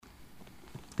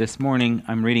This morning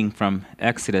I'm reading from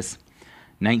Exodus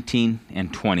 19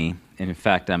 and 20. And in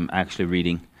fact, I'm actually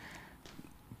reading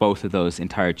both of those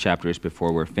entire chapters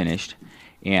before we're finished.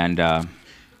 And I'm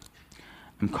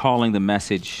calling the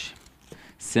message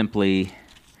simply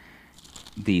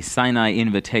the Sinai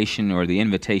Invitation, or the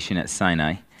Invitation at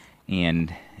Sinai.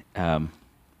 And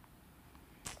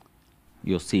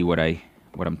you'll see what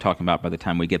I'm talking about by the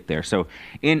time we get there. So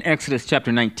in Exodus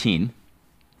chapter 19,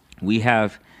 we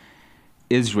have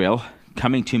Israel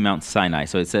coming to Mount Sinai.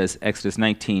 So it says, Exodus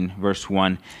 19, verse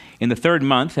 1, "In the third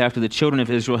month, after the children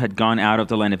of Israel had gone out of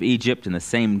the land of Egypt, and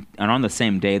on the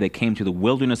same day they came to the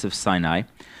wilderness of Sinai."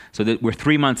 So that we're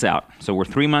 3 months out. So we're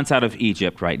 3 months out of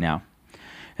Egypt right now.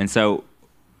 And so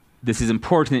this is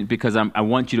important because I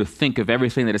want you to think of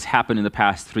everything that has happened in the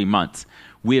past 3 months.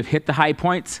 We have hit the high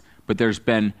points, but there's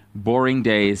been boring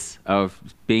days of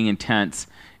being intense,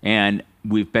 and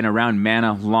we've been around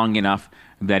manna long enough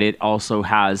that it also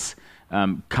has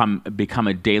become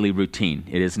a daily routine.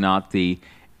 It is not the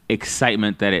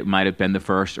excitement that it might have been the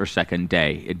first or second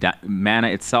day. Manna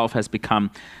itself has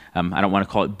become, I don't want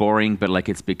to call it boring, but like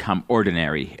it's become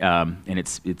ordinary. And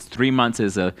it's 3 months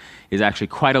is actually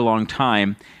quite a long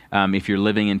time if you're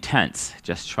living in tents.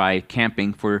 Just try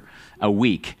camping for a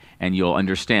week and you'll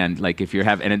understand. Like if you're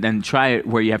and then try it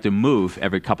where you have to move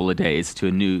every couple of days to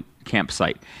a new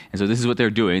campsite. And so this is what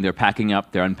they're doing. They're packing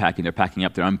up, they're unpacking, they're packing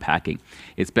up, they're unpacking.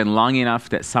 It's been long enough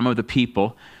that some of the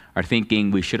people are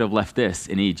thinking we should have left this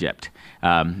in Egypt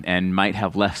and might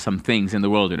have left some things in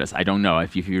the wilderness. I don't know.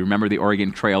 If you remember the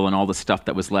Oregon Trail and all the stuff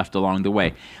that was left along the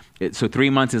way. So 3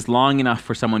 months is long enough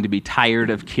for someone to be tired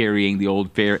of carrying the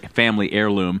old family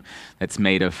heirloom that's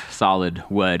made of solid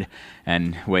wood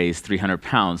and weighs 300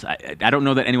 pounds. I don't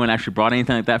know that anyone actually brought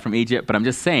anything like that from Egypt, but I'm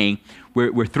just saying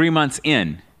we're 3 months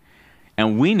in.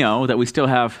 And we know that we still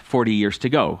have 40 years to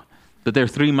go, but they're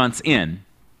 3 months in.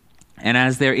 And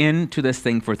as they're into this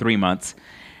thing for 3 months,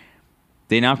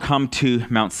 they now come to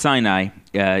Mount Sinai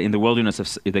they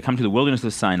come to the wilderness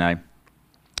of Sinai. And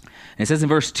it says in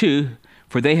verse 2,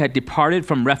 "For they had departed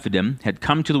from Rephidim, had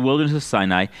come to the wilderness of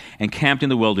Sinai, and camped in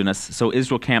the wilderness. So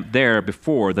Israel camped there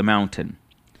before the mountain."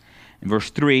 In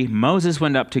verse 3, "Moses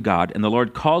went up to God, and the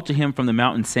Lord called to him from the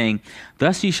mountain, saying,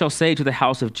 'Thus you shall say to the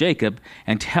house of Jacob,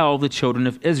 and tell the children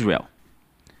of Israel,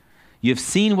 you have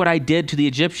seen what I did to the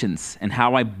Egyptians, and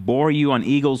how I bore you on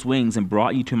eagle's wings and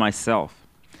brought you to myself.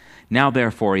 Now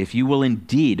therefore, if you will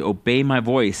indeed obey my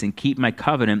voice and keep my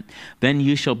covenant, then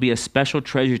you shall be a special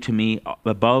treasure to me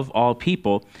above all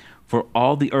people, for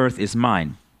all the earth is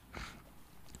mine.'"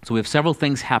 So we have several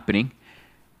things happening.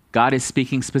 God is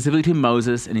speaking specifically to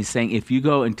Moses, and he's saying, if you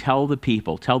go and tell the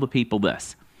people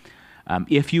this.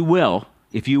 If you will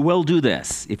do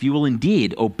this, if you will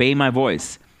indeed obey my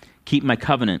voice, keep my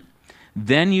covenant,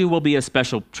 then you will be a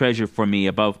special treasure for me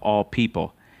above all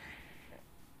people.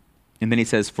 And then he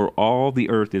says, for all the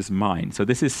earth is mine. So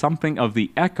this is something of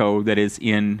the echo that is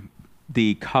in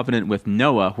the covenant with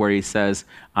Noah, where he says,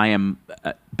 I am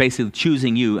basically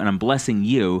choosing you and I'm blessing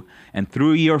you, and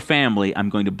through your family, I'm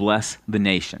going to bless the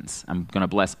nations. I'm going to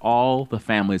bless all the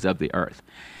families of the earth.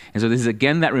 And so this is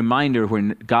again that reminder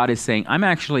when God is saying, I'm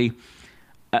actually,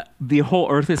 the whole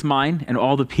earth is mine, and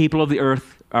all the people of the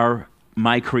earth are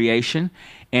my creation,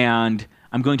 and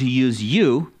I'm going to use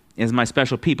you as my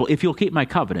special people. If you'll keep my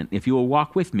covenant, if you will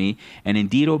walk with me and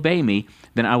indeed obey me,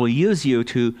 then I will use you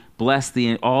to bless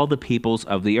all the peoples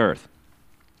of the earth.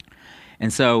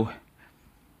 And so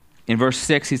in verse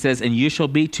 6 he says, "And you shall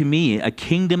be to me a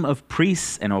kingdom of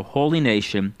priests and a holy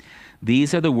nation.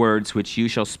 These are the words which you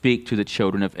shall speak to the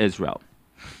children of Israel."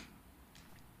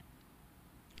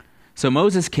 So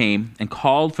Moses came and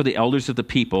called for the elders of the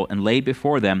people and laid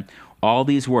before them all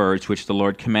these words which the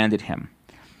Lord commanded him.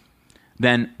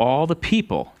 Then all the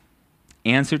people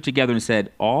answered together and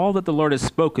said, "All that the Lord has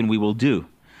spoken we will do."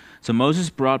 So Moses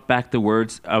brought back the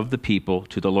words of the people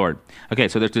to the Lord. Okay,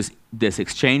 so there's this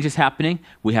exchange is happening.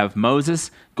 We have Moses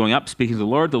going up, speaking to the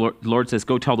Lord. The Lord says,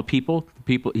 go tell the people.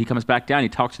 He comes back down, he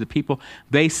talks to the people.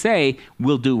 They say,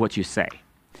 we'll do what you say.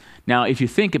 Now, if you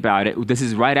think about it, this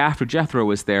is right after Jethro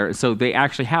was there, so they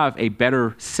actually have a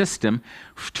better system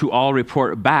to all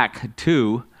report back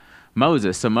to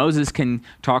Moses. So Moses can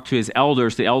talk to his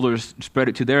elders, the elders spread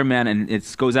it to their men, and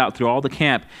it goes out through all the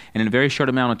camp, and in a very short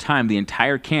amount of time, the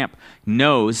entire camp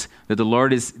knows that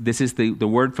this is the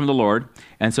word from the Lord,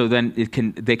 and so then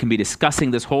they can be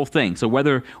discussing this whole thing. So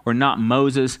whether or not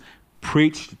Moses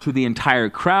preached to the entire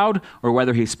crowd, or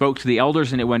whether he spoke to the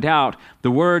elders and it went out,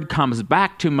 the word comes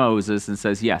back to Moses and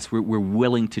says, yes, we're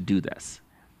willing to do this.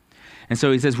 And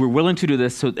so he says, we're willing to do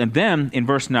this. And then in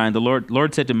verse 9, the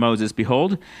Lord said to Moses,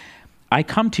 "Behold, I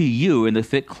come to you in the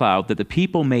thick cloud that the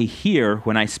people may hear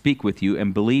when I speak with you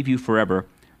and believe you forever.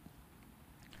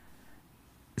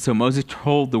 So Moses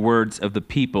told the words of the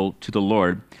people to the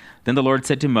Lord. Then the Lord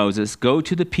said to Moses, go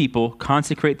to the people,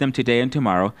 consecrate them today and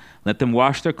tomorrow. Let them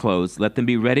wash their clothes. Let them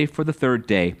be ready for the third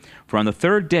day. For on the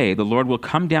third day the Lord will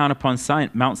come down upon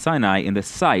Mount Sinai in the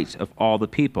sight of all the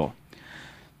people.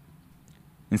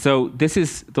 And so this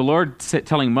is the Lord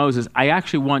telling Moses, I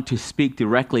actually want to speak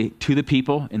directly to the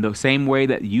people in the same way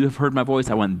that you have heard my voice.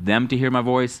 I want them to hear my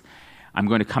voice. I'm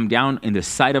going to come down in the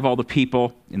sight of all the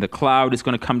people, and the cloud is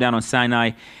going to come down on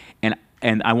Sinai,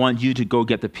 and I want you to go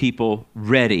get the people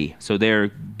ready. So they're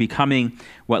becoming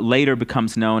what later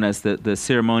becomes known as the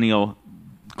ceremonial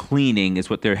cleaning is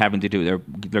what they're having to do.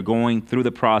 They're going through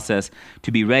the process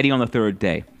to be ready on the third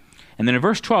day. And then in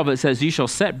verse 12 it says, you shall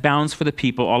set bounds for the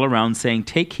people all around, saying,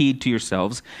 take heed to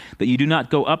yourselves that you do not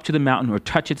go up to the mountain or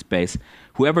touch its base.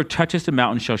 Whoever touches the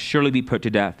mountain shall surely be put to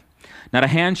death. Not a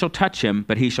hand shall touch him,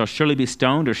 but he shall surely be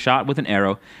stoned or shot with an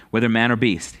arrow, whether man or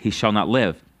beast. He shall not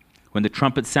live. When the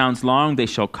trumpet sounds long, they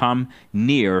shall come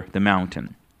near the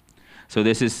mountain. So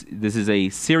this is a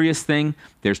serious thing.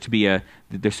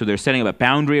 So they're setting up a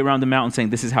boundary around the mountain, saying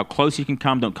this is how close you can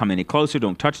come. Don't come any closer.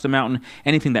 Don't touch the mountain.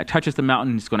 Anything that touches the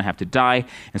mountain is going to have to die.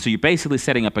 And so you're basically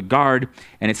setting up a guard,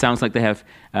 and it sounds like they have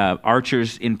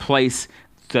archers in place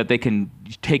so that they can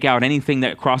take out anything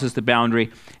that crosses the boundary.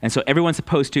 And so everyone's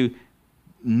supposed to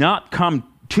not come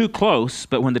too close,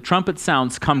 but when the trumpet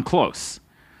sounds, come close.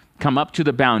 Come up to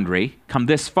the boundary, come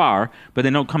this far, but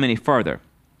then don't come any farther.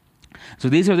 So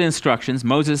these are the instructions.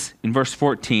 Moses, in verse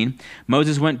 14,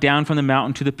 Moses went down from the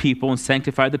mountain to the people and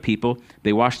sanctified the people.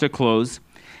 They washed their clothes.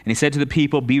 And he said to the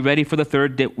people, be ready for the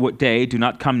third day. Do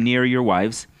not come near your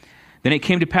wives. Then it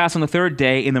came to pass on the third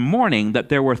day in the morning that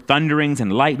there were thunderings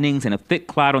and lightnings and a thick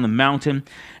cloud on the mountain.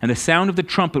 And the sound of the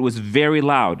trumpet was very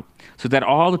loud, so that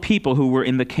all the people who were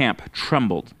in the camp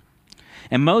trembled.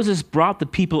 And Moses brought the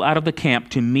people out of the camp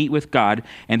to meet with God,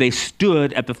 and they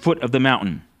stood at the foot of the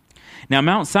mountain. Now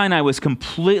Mount Sinai was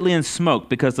completely in smoke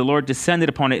because the Lord descended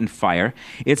upon it in fire.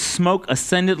 Its smoke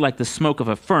ascended like the smoke of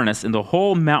a furnace, and the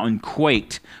whole mountain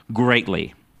quaked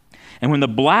greatly. And when the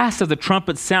blast of the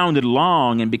trumpet sounded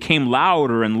long and became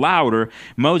louder and louder,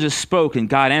 Moses spoke, and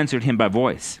God answered him by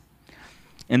voice.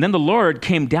 And then the Lord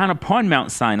came down upon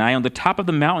Mount Sinai on the top of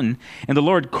the mountain, and the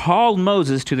Lord called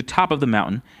Moses to the top of the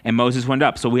mountain, and Moses went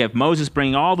up. So we have Moses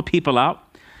bringing all the people out.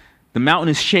 The mountain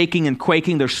is shaking and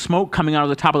quaking. There's smoke coming out of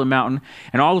the top of the mountain,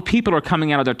 and all the people are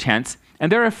coming out of their tents,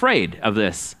 and they're afraid of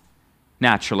this,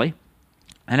 naturally.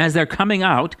 And as they're coming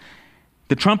out,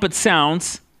 the trumpet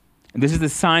sounds, and this is the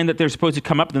sign that they're supposed to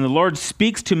come up. Then the Lord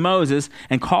speaks to Moses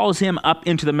and calls him up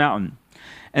into the mountain.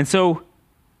 And so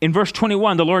in verse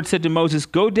 21, the Lord said to Moses,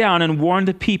 go down and warn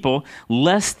the people,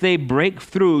 lest they break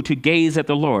through to gaze at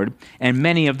the Lord, and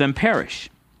many of them perish.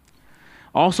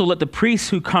 Also let the priests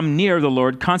who come near the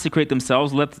Lord consecrate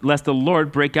themselves, lest the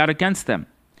Lord break out against them.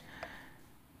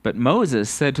 But Moses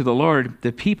said to the Lord,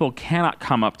 the people cannot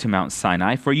come up to Mount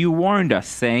Sinai, for you warned us,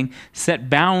 saying, set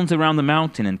bounds around the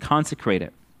mountain and consecrate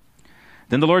it.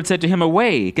 Then the Lord said to him,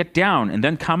 away, get down, and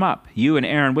then come up, you and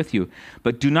Aaron with you.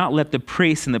 But do not let the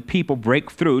priests and the people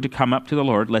break through to come up to the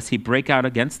Lord, lest he break out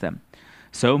against them.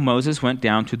 So Moses went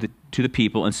down to the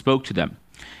people and spoke to them.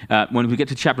 When we get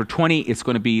to chapter 20, it's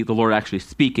going to be the Lord actually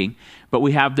speaking. But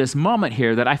we have this moment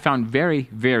here that I found very,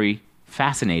 very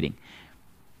fascinating.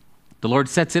 The Lord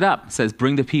sets it up, says,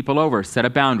 bring the people over, set a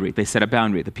boundary. They set a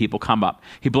boundary. The people come up.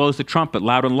 He blows the trumpet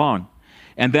loud and long.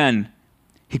 And then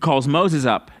he calls Moses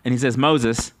up, and he says,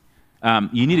 Moses,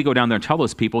 you need to go down there and tell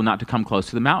those people not to come close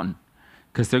to the mountain,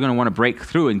 because they're going to want to break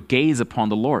through and gaze upon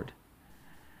the Lord.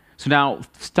 So now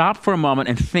stop for a moment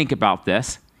and think about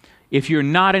this. If you're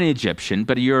not an Egyptian,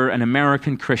 but you're an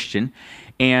American Christian,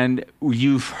 and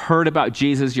you've heard about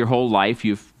Jesus your whole life,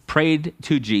 you've prayed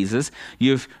to Jesus,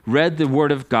 you've read the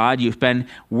Word of God, you've been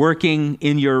working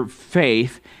in your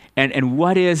faith, and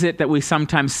what is it that we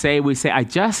sometimes say? We say, I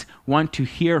just want to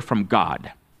hear from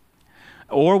God.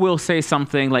 Or we'll say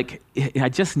something like, I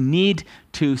just need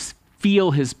to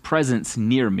feel his presence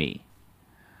near me.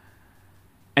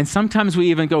 And sometimes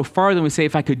we even go farther and we say,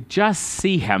 if I could just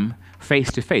see him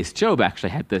face to face. Job actually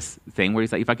had this thing where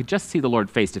he's like, if I could just see the Lord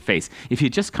face to face, if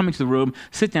he'd just come into the room,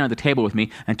 sit down at the table with me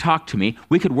and talk to me,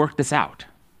 we could work this out.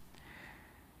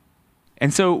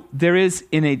 And so there is,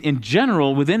 in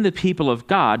general, within the people of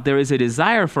God, there is a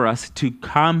desire for us to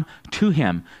come to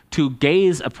him, to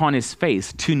gaze upon his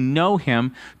face, to know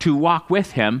him, to walk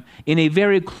with him in a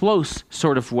very close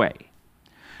sort of way.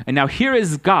 And now here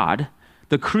is God,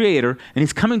 the Creator, and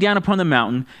he's coming down upon the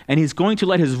mountain, and he's going to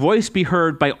let his voice be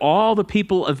heard by all the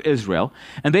people of Israel.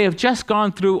 And they have just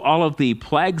gone through all of the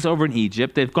plagues over in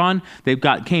Egypt.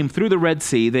 Came through the Red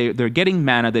Sea. They're getting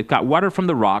manna. They've got water from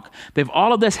the rock. They have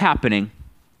all of this happening.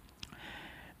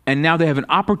 And now they have an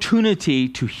opportunity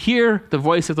to hear the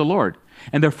voice of the Lord.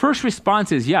 And their first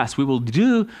response is, yes, we will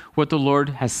do what the Lord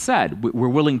has said. We're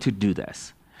willing to do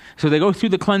this. So they go through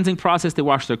the cleansing process, they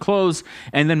wash their clothes,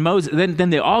 and then then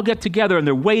they all get together and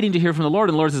they're waiting to hear from the Lord.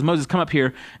 And the Lord says, Moses, come up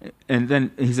here. And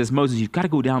then he says, Moses, you've got to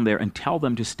go down there and tell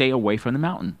them to stay away from the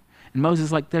mountain. And Moses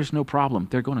is like, there's no problem.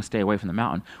 They're going to stay away from the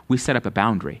mountain. We set up a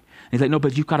boundary. And he's like, no,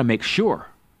 but you've got to make sure.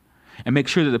 And make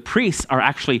sure that the priests are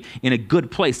actually in a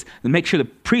good place. And make sure the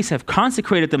priests have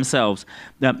consecrated themselves.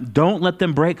 Don't let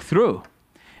them break through.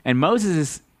 And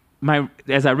Moses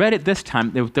as I read it this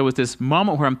time, there was this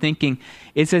moment where I'm thinking,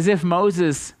 it's as if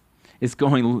Moses is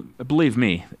going, believe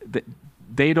me,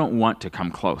 they don't want to come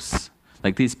close.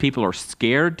 Like, these people are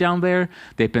scared down there.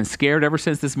 They've been scared ever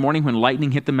since this morning when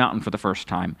lightning hit the mountain for the first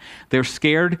time. They're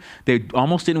scared. They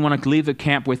almost didn't want to leave the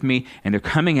camp with me, and they're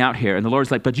coming out here. And the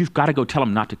Lord's like, but you've got to go tell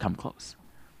them not to come close.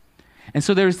 And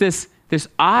so there's this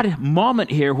odd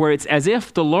moment here where it's as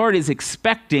if the Lord is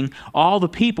expecting all the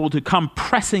people to come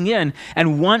pressing in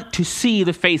and want to see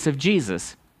the face of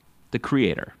Jesus, the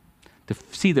Creator, to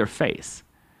see their face.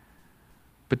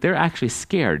 But they're actually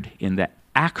scared in the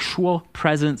actual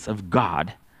presence of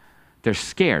God. They're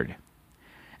scared.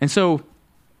 And so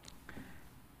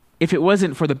if it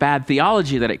wasn't for the bad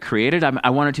theology that it created, I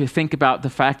wanted to think about the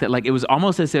fact that, like, it was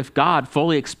almost as if God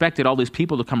fully expected all these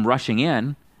people to come rushing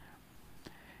in.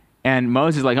 And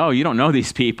Moses is like, oh, you don't know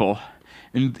these people.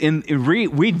 And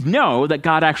we know that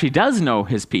God actually does know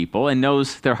his people and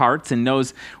knows their hearts and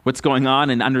knows what's going on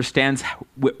and understands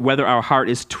whether our heart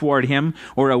is toward him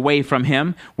or away from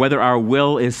him, whether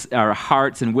our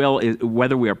hearts and will is,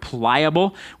 whether we are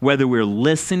pliable, whether we're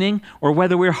listening, or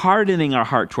whether we're hardening our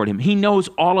heart toward him. He knows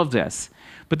all of this.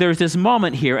 But there's this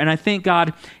moment here, and I think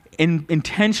God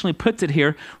intentionally puts it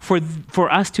here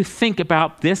for us to think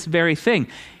about this very thing.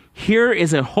 Here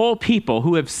is a whole people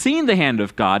who have seen the hand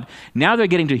of God. Now they're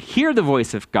getting to hear the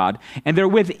voice of God, and they're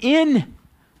within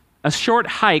a short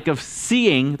hike of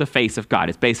seeing the face of God.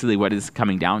 It's basically what it's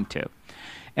coming down to.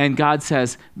 And God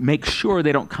says, make sure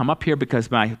they don't come up here because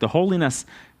my holiness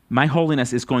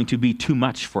is going to be too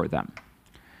much for them.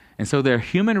 And so their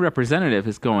human representative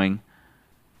is going,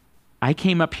 I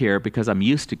came up here because I'm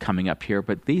used to coming up here,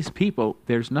 but these people,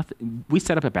 there's nothing. We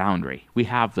set up a boundary. We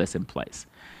have this in place.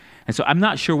 And so I'm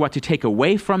not sure what to take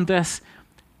away from this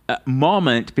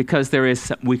moment, because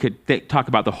we could talk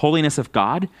about the holiness of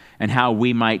God and how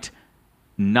we might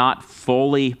not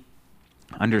fully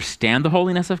understand the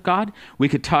holiness of God. We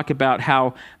could talk about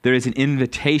how there is an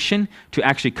invitation to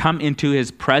actually come into his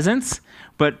presence,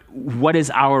 but what is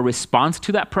our response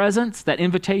to that presence, that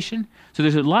invitation? So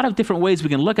there's a lot of different ways we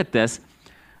can look at this.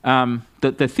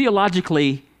 The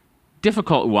theologically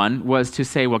difficult one was to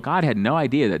say, well, God had no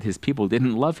idea that his people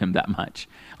didn't love him that much.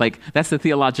 Like, that's the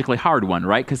theologically hard one,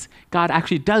 right? Because God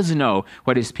actually does know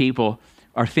what his people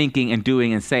are thinking and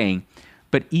doing and saying.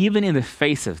 But even in the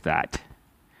face of that,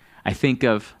 I think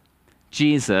of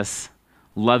Jesus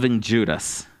loving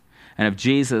Judas, and of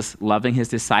Jesus loving his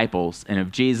disciples, and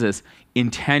of Jesus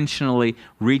intentionally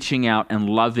reaching out and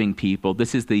loving people.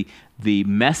 This is the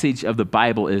message of the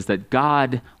Bible, is that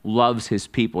God loves his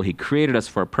people. He created us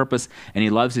for a purpose, and he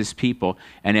loves his people.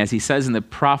 And as he says in the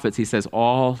prophets, he says,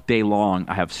 all day long,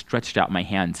 I have stretched out my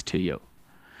hands to you.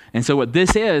 And so what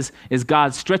this is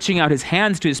God stretching out his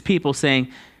hands to his people,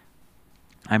 saying,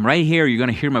 I'm right here, you're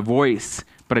going to hear my voice,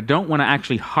 but I don't want to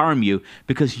actually harm you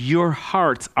because your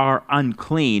hearts are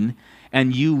unclean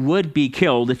and you would be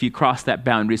killed if you cross that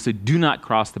boundary. So do not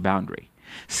cross the boundary.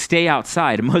 Stay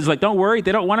outside. And Moses is like, don't worry,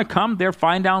 they don't want to come. They're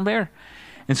fine down there.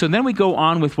 And so then we go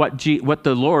on with what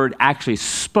the Lord actually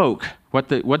spoke. What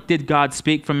did God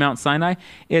speak from Mount Sinai?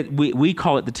 We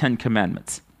call it the 10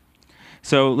 Commandments.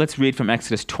 So let's read from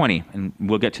Exodus 20, and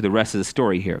we'll get to the rest of the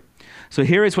story here. So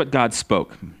here is what God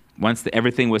spoke. Once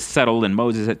everything was settled and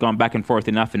Moses had gone back and forth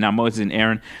enough, and now Moses and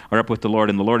Aaron are up with the Lord,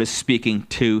 and the Lord is speaking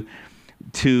to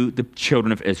the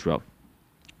children of Israel.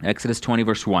 Exodus 20,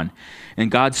 verse 1. And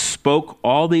God spoke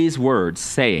all these words,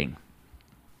 saying,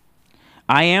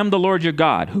 I am the Lord your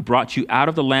God, who brought you out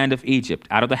of the land of Egypt,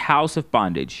 out of the house of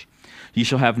bondage. You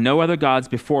shall have no other gods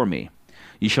before me.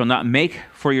 You shall not make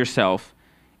for yourself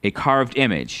a carved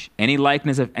image, any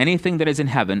likeness of anything that is in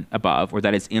heaven above, or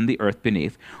that is in the earth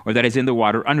beneath, or that is in the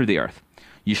water under the earth.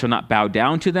 You shall not bow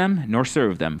down to them, nor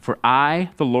serve them. For I,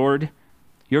 the Lord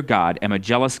your God, am a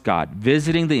jealous God,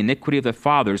 visiting the iniquity of the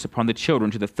fathers upon the children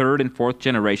to the third and fourth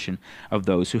generation of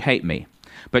those who hate me,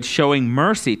 but showing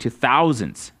mercy to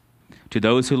thousands, to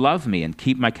those who love me and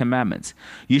keep my commandments.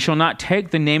 You shall not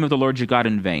take the name of the Lord your God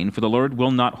in vain, for the Lord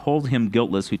will not hold him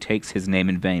guiltless who takes his name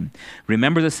in vain.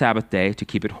 Remember the Sabbath day to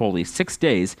keep it holy. 6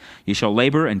 days you shall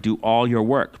labor and do all your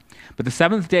work. But the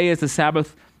seventh day is the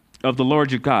Sabbath of the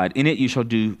Lord your God. In it you shall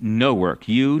do no work,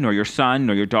 you, nor your son,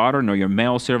 nor your daughter, nor your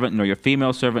male servant, nor your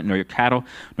female servant, nor your cattle,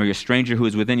 nor your stranger who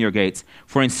is within your gates.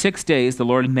 For in 6 days the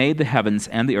Lord made the heavens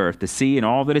and the earth, the sea and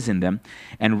all that is in them,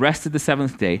 and rested the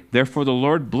seventh day. Therefore the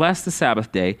Lord blessed the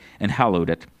Sabbath day and hallowed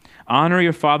it. Honor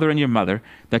your father and your mother,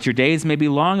 that your days may be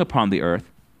long upon the earth,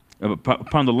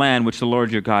 upon the land which the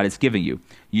Lord your God is giving you.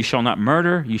 You shall not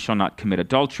murder, you shall not commit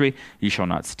adultery, you shall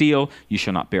not steal, you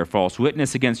shall not bear false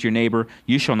witness against your neighbor,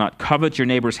 you shall not covet your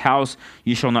neighbor's house,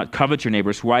 you shall not covet your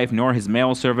neighbor's wife, nor his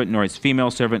male servant, nor his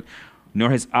female servant, nor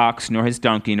his ox, nor his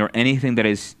donkey, nor anything that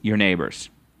is your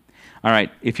neighbor's. All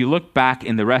right, if you look back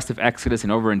in the rest of Exodus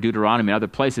and over in Deuteronomy and other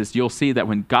places, you'll see that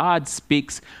when God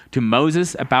speaks to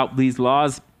Moses about these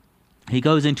laws, he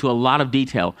goes into a lot of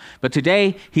detail. But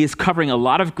today, he is covering a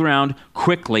lot of ground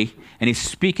quickly, and he's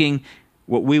speaking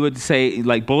what we would say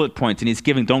like bullet points, and he's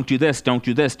giving, don't do this, don't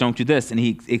do this, don't do this. And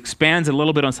he expands a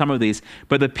little bit on some of these,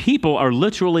 but the people are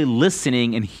literally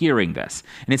listening and hearing this.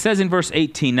 And it says in verse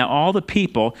 18, now all the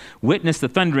people witnessed the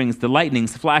thunderings, the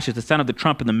lightnings, the flashes, the sound of the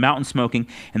trumpet, the mountain smoking,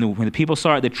 and when the people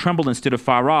saw it, they trembled and stood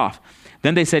afar off.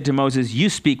 Then they said to Moses, you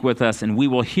speak with us, and we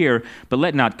will hear, but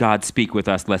let not God speak with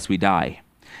us, lest we die.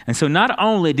 And so not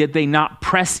only did they not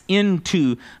press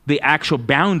into the actual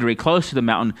boundary close to the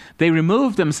mountain, they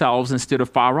removed themselves and stood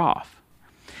afar off.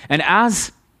 And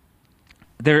as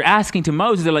they're asking to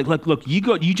Moses, they're like, look,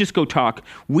 you just go talk.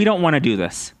 We don't want to do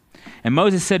this. And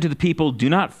Moses said to the people, do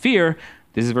not fear.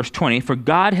 This is verse 20. For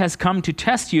God has come to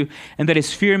test you, and that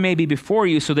his fear may be before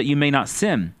you, so that you may not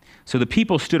sin. So the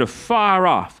people stood afar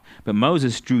off, but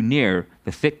Moses drew near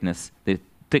the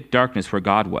thick darkness where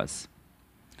God was.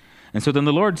 And so then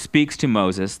the Lord speaks to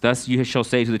Moses, thus you shall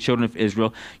say to the children of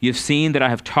Israel, you have seen that I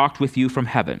have talked with you from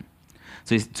heaven.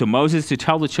 So Moses to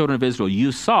tell the children of Israel,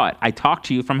 you saw it, I talked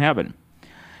to you from heaven.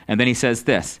 And then he says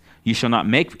this, you shall not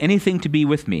make anything to be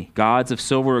with me. Gods of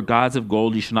silver or gods of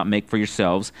gold you shall not make for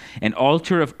yourselves. An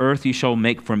altar of earth you shall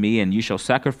make for me, and you shall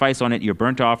sacrifice on it your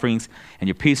burnt offerings and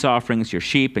your peace offerings, your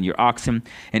sheep and your oxen.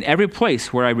 In every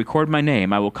place where I record my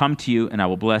name, I will come to you and I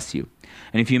will bless you.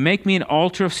 And if you make me an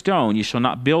altar of stone, you shall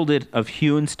not build it of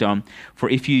hewn stone, for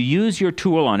if you use your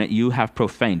tool on it, you have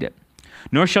profaned it.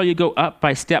 Nor shall you go up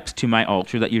by steps to my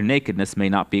altar, that your nakedness may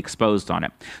not be exposed on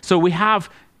it. So we have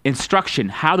instruction,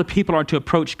 how the people are to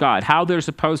approach God, how they're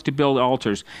supposed to build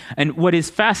altars. And what is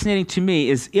fascinating to me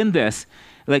is in this,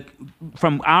 like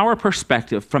from our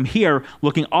perspective, from here,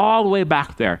 looking all the way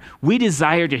back there, we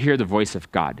desire to hear the voice of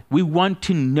God. We want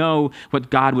to know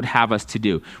what God would have us to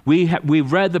do. We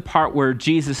read the part where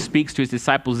Jesus speaks to his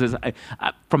disciples, says,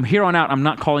 from here on out, I'm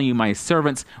not calling you my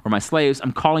servants or my slaves,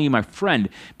 I'm calling you my friend,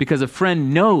 because a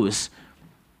friend knows,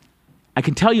 I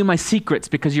can tell you my secrets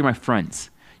because you're my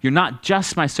friends. You're not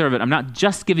just my servant. I'm not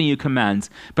just giving you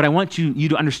commands, but I want you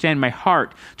to understand my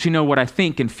heart, to know what I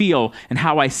think and feel and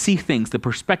how I see things, the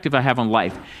perspective I have on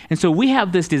life. And so we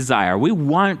have this desire. We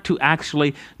want to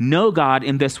actually know God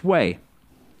in this way.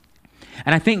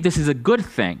 And I think this is a good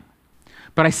thing.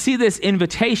 But I see this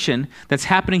invitation that's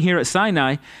happening here at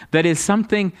Sinai that is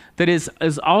something that is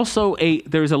also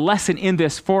there's a lesson in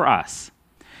this for us.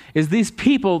 Is these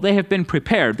people, they have been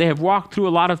prepared. They have walked through a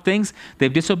lot of things.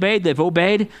 They've disobeyed, they've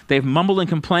obeyed, they've mumbled and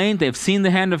complained, they've seen the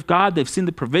hand of God, they've seen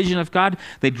the provision of God,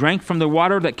 they drank from the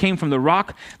water that came from the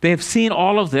rock. They have seen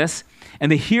all of this, and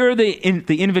they hear the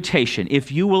invitation, if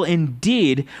you will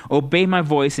indeed obey my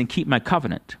voice and keep my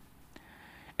covenant.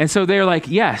 And so they're like,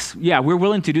 yes, we're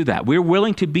willing to do that. We're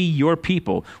willing to be your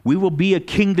people. We will be a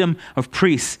kingdom of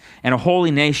priests and a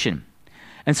holy nation.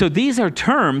 And so these are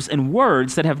terms and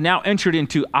words that have now entered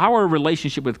into our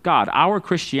relationship with God. Our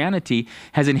Christianity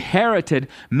has inherited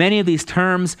many of these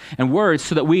terms and words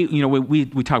so that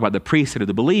we talk about the priesthood of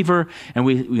the believer, and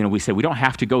we say we don't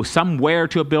have to go somewhere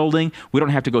to a building. We don't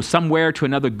have to go somewhere to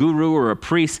another guru or a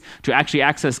priest to actually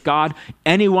access God.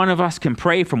 Any one of us can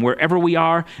pray from wherever we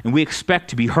are, and we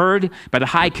expect to be heard by the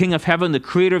high King of heaven, the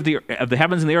creator of the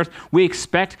heavens and the earth. We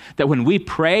expect that when we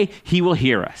pray, he will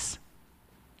hear us.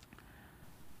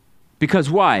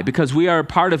 Because why? Because we are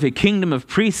part of a kingdom of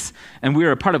priests, and we are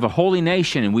a part of a holy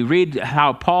nation. And we read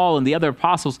how Paul and the other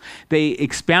apostles, they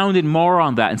expounded more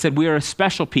on that and said we are a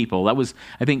special people. That was,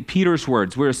 I think, Peter's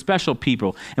words. We're a special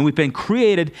people, and we've been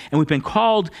created, and we've been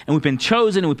called, and we've been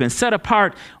chosen, and we've been set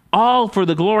apart all for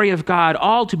the glory of God,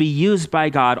 all to be used by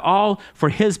God, all for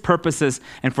his purposes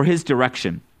and for his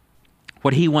direction,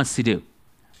 what he wants to do.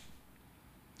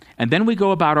 And then we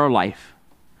go about our life.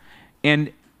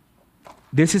 And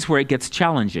this is where it gets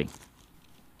challenging.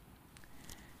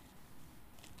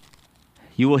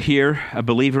 You will hear a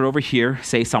believer over here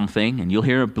say something, and you'll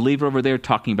hear a believer over there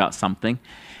talking about something.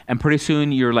 And pretty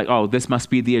soon you're like, oh, this must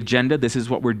be the agenda. This is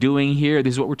what we're doing here.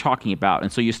 This is what we're talking about.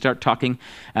 And so you start talking,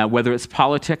 whether it's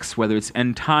politics, whether it's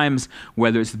end times,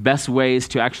 whether it's the best ways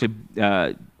to actually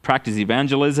practice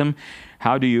evangelism.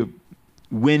 How do you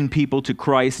win people to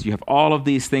Christ? You have all of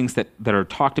these things that are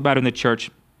talked about in the church.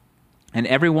 And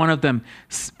every one of them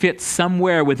fits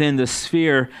somewhere within the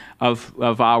sphere of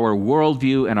our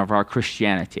worldview and of our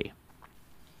Christianity.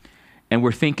 And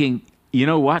we're thinking, you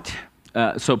know what?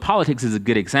 So politics is a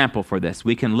good example for this.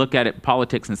 We can look at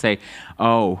politics and say,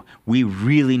 oh, we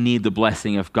really need the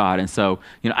blessing of God. And so,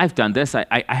 I've done this.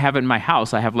 I have it in my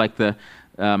house. I have like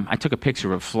I took a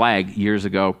picture of a flag years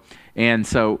ago. And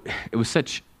so it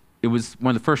was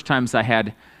one of the first times I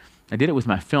did it with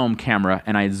my film camera,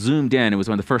 and I zoomed in. It was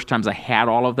one of the first times I had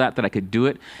all of that I could do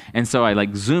it. And so I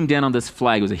zoomed in on this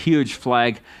flag. It was a huge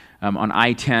flag on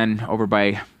I-10 over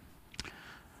by,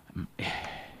 it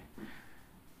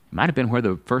might have been where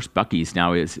the first Buc-ee's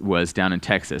now was down in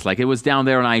Texas. It was down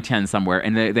there on I-10 somewhere,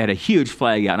 and they had a huge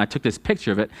flag out, and I took this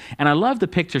picture of it. And I loved the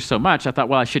picture so much, I thought,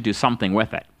 well, I should do something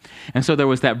with it. And so there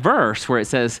was that verse where it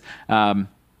says,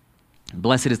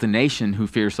 blessed is the nation who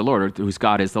fears the Lord, or whose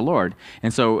God is the Lord.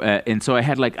 And so I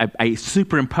had I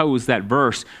superimposed that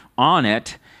verse on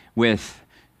it with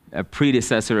a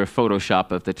predecessor of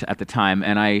Photoshop at the time,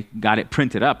 and I got it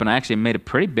printed up, and I actually made a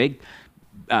pretty big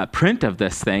print of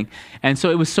this thing. And so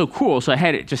it was so cool. So I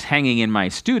had it just hanging in my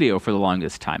studio for the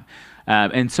longest time.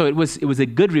 And so it was a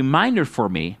good reminder for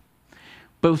me.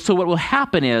 But so what will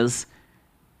happen is,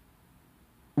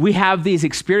 we have these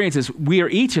experiences. We are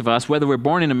each of us, whether we're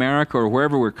born in America or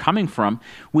wherever we're coming from,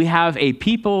 we have a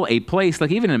people, a place,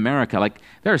 even in America,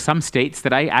 there are some states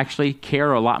that I actually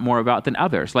care a lot more about than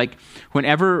others.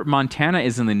 Whenever Montana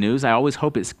is in the news, I always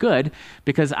hope it's good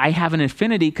because I have an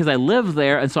affinity because I live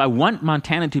there, and so I want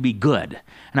Montana to be good,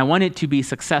 and I want it to be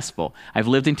successful. I've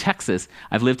lived in Texas.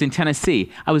 I've lived in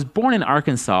Tennessee. I was born in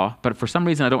Arkansas, but for some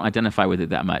reason I don't identify with it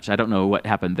that much. I don't know what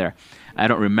happened there. I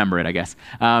don't remember it, I guess.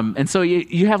 And so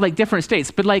you have different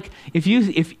states, but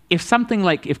if something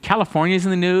if California is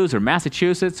in the news or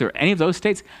Massachusetts or any of those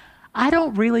states, I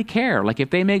don't really care.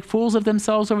 If they make fools of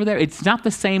themselves over there, it's not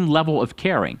the same level of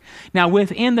caring. Now,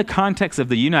 within the context of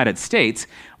the United States,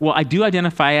 well, I do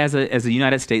identify as a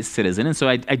United States citizen, and so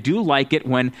I do like it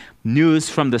when news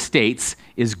from the states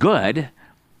is good.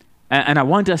 And I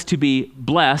want us to be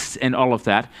blessed and all of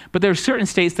that. But there are certain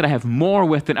states that I have more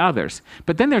with than others.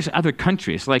 But then there's other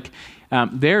countries.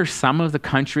 There are some of the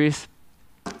countries,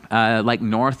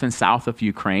 north and south of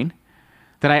Ukraine,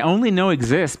 that I only know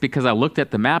exist because I looked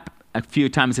at the map a few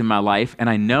times in my life, and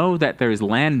I know that there is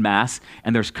land mass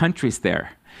and there's countries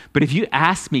there. But if you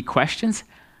ask me questions,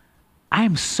 I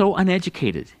am so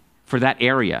uneducated for that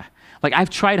area.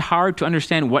 I've tried hard to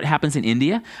understand what happens in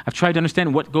India. I've tried to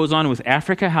understand what goes on with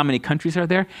Africa, how many countries are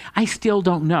there. I still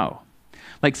don't know.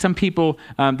 Some people,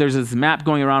 there's this map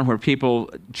going around where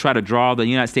people try to draw the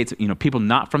United States, people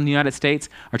not from the United States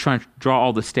are trying to draw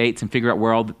all the states and figure out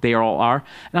where they all are.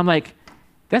 And I'm like,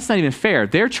 that's not even fair.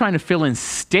 They're trying to fill in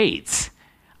states.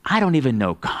 I don't even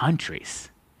know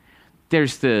countries.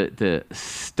 There's the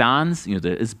Stans, the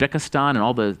Uzbekistan and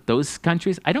all those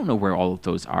countries. I don't know where all of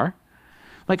those are.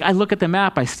 I look at the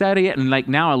map, I study it, and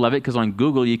now I love it because on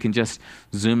Google you can just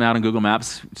zoom out on Google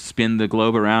Maps, spin the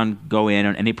globe around, go in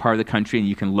on any part of the country, and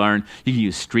you can learn. You can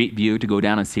use Street View to go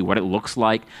down and see what it looks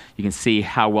like. You can see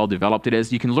how well developed it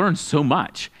is. You can learn so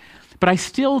much. But I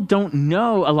still don't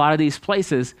know a lot of these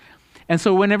places. And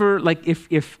so whenever,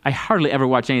 if I hardly ever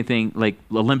watch anything like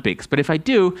Olympics, but if I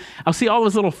do, I'll see all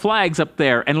those little flags up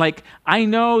there. And I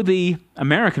know the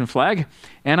American flag,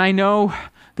 and I know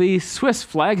the Swiss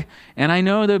flag, and I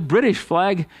know the British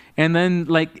flag, and then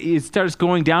it starts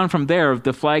going down from there of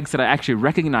the flags that I actually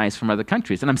recognize from other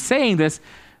countries. And I'm saying this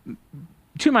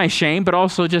to my shame, but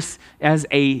also just as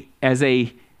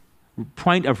a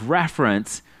point of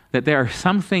reference that there are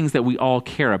some things that we all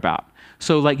care about.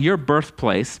 So your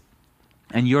birthplace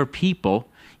and your people,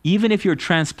 even if you're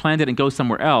transplanted and go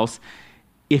somewhere else,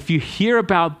 if you hear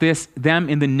about them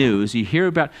in the news, you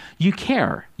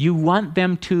care. You want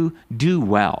them to do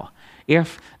well.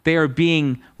 If they are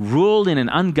being ruled in an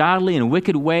ungodly and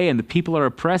wicked way and the people are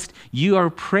oppressed, you are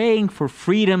praying for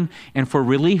freedom and for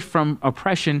relief from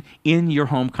oppression in your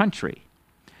home country.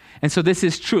 And so this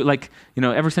is true. Like,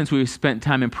 ever since we spent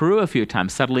time in Peru a few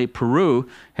times, suddenly Peru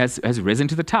has risen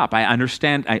to the top. I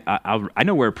understand. I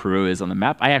know where Peru is on the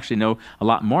map. I actually know a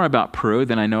lot more about Peru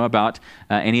than I know about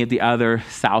any of the other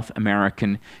South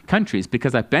American countries,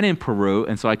 because I've been in Peru,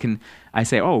 and so I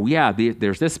say, oh yeah,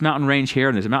 there's this mountain range here,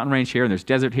 and there's a mountain range here, and there's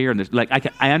desert here, and there's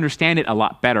I understand it a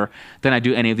lot better than I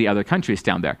do any of the other countries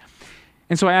down there.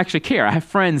 And so I actually care. I have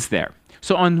friends there.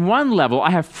 So on one level,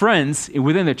 I have friends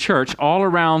within the church all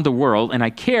around the world, and I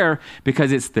care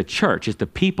because it's the church, it's the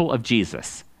people of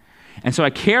Jesus. And so I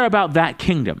care about that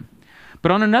kingdom.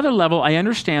 But on another level, I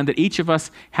understand that each of us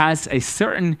has a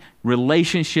certain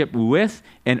relationship with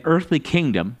an earthly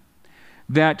kingdom,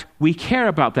 that we care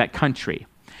about that country.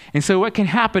 And so what can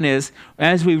happen is,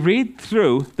 as we read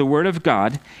through the Word of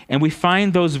God, and we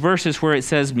find those verses where it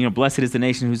says, blessed is the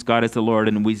nation whose God is the Lord,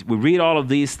 and we read all of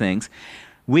these things,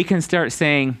 we can start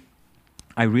saying,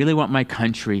 I really want my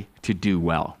country to do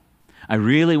well. I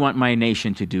really want my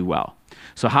nation to do well.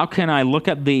 So how can I look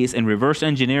at these and reverse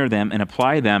engineer them and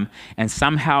apply them and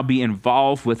somehow be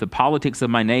involved with the politics of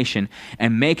my nation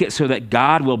and make it so that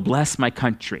God will bless my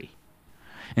country?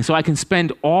 And so I can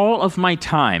spend all of my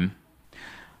time.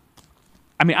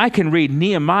 I can read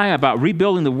Nehemiah about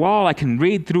rebuilding the wall. I can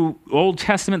read through Old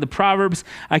Testament, the Proverbs.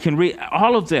 I can read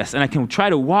all of this, and I can try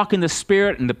to walk in the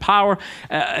Spirit and the power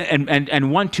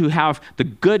and want to have the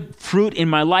good fruit in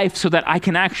my life so that I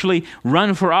can actually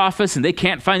run for office and they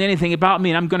can't find anything about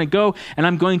me, and I'm going to go and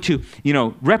I'm going to,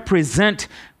 represent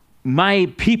my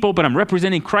people, but I'm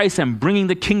representing Christ. I'm bringing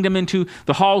the kingdom into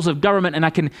the halls of government, and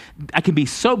I can be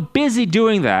so busy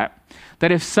doing that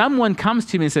if someone comes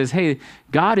to me and says, hey,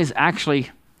 God is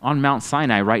actually on Mount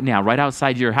Sinai right now, right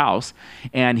outside your house,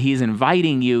 and he's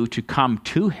inviting you to come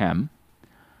to him,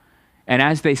 and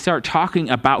as they start talking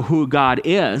about who God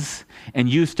is, and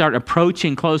you start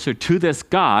approaching closer to this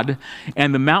God,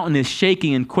 and the mountain is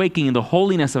shaking and quaking, and the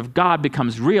holiness of God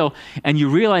becomes real, and you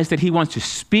realize that he wants to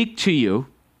speak to you,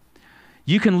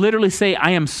 you can literally say, I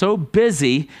am so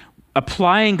busy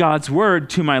applying God's word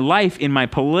to my life in my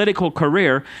political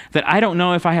career that I don't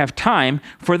know if I have time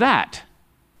for that.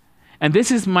 And this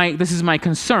is my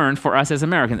concern for us as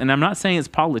Americans. And I'm not saying it's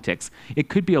politics. It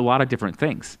could be a lot of different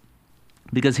things.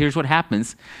 Because here's what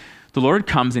happens. The Lord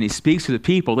comes and he speaks to the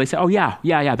people. They say, oh yeah,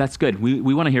 that's good.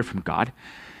 We want to hear from God.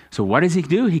 So what does he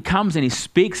do? He comes and he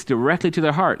speaks directly to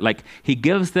their heart. Like, he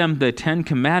gives them the 10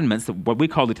 commandments, what we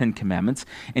call the 10 commandments,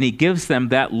 and he gives them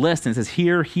that list and says,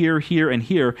 here, here, here, and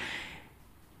here.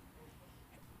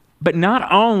 But not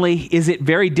only is it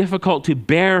very difficult to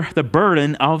bear the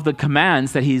burden of the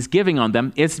commands that he's giving on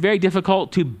them, it's very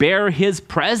difficult to bear his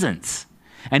presence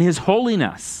and his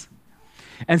holiness.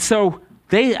 And so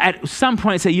they at some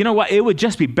point say, you know what, it would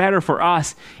just be better for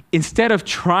us, instead of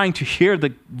trying to hear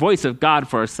the voice of God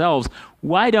for ourselves,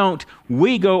 why don't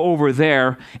we go over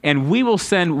there and we will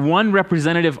send one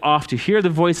representative off to hear the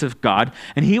voice of God,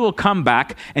 and he will come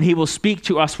back and he will speak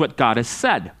to us what God has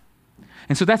said.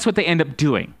 And so that's what they end up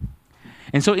doing.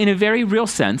 And so in a very real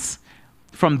sense,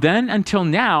 from then until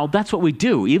now, that's what we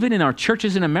do. Even in our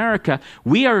churches in America,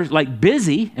 we are like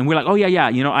busy, and we're like, oh yeah,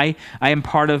 I am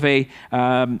part of a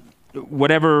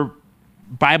whatever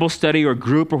Bible study or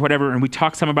group or whatever, and we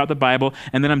talk some about the Bible,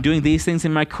 and then I'm doing these things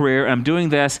in my career, and I'm doing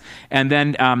this, and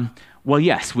then, well,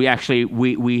 yes, we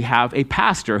have a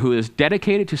pastor who is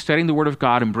dedicated to studying the Word of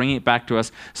God and bringing it back to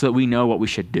us so that we know what we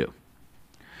should do.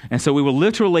 And so we will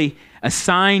literally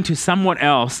assign to someone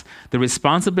else the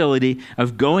responsibility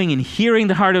of going and hearing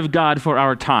the heart of God for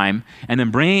our time and then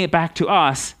bringing it back to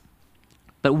us.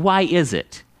 But why is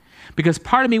it? Because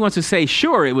part of me wants to say,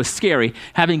 sure, it was scary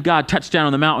having God touch down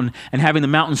on the mountain and having the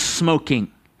mountain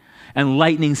smoking and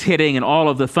lightnings hitting and all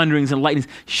of the thunderings and lightnings.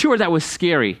 Sure, that was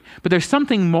scary. But there's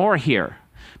something more here.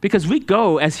 Because we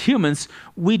go, as humans,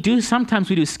 sometimes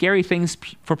we do scary things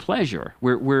for pleasure.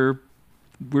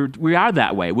 We are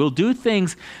that way. We'll do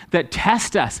things that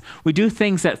test us. We do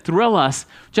things that thrill us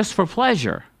just for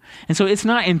pleasure. And so it's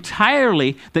not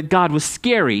entirely that God was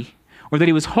scary or that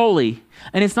he was holy,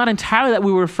 and it's not entirely that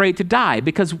we were afraid to die,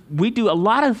 because we do a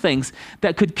lot of things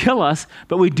that could kill us,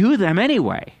 but we do them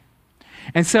anyway.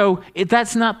 And so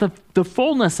that's not the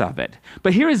fullness of it.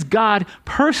 But here is God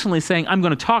personally saying, I'm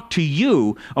going to talk to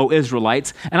you, O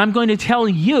Israelites, and I'm going to tell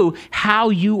you how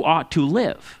you ought to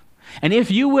live. And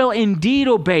if you will indeed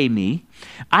obey me,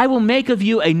 I will make of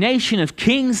you a nation of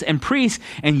kings and priests,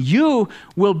 and you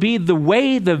will be the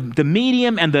way, the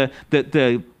medium, and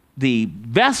the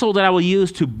vessel that I will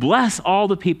use to bless all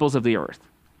the peoples of the earth.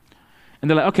 And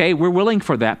they're like, okay, we're willing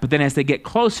for that. But then as they get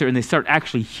closer and they start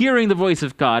actually hearing the voice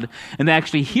of God, and they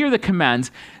actually hear the commands,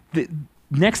 the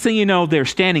next thing you know, they're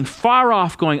standing far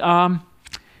off going,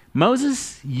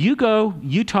 Moses, you go,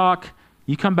 you talk,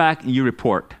 you come back, and you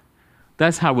report.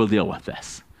 That's how we'll deal with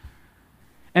this.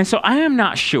 And so I am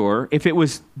not sure if it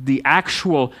was the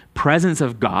actual presence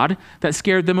of God that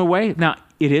scared them away. Now,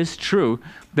 it is true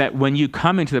that when you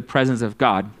come into the presence of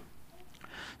God,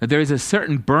 that there is a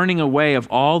certain burning away of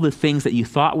all the things that you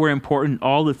thought were important,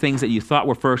 all the things that you thought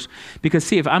were first. Because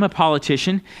see, if I'm a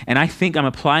politician and I think I'm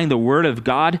applying the word of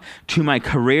God to my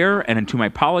career and to my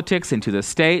politics and to the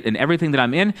state and everything that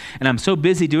I'm in, and I'm so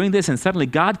busy doing this, and suddenly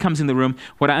God comes in the room,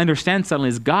 what I understand suddenly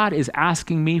is God is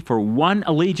asking me for one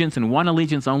allegiance and one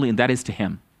allegiance only, and that is to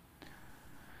him.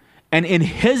 And in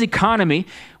his economy,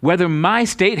 whether my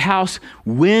state house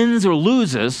wins or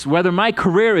loses, whether my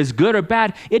career is good or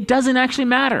bad, it doesn't actually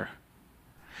matter.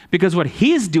 Because what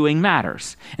he's doing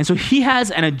matters. And so he has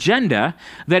an agenda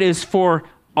that is for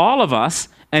all of us,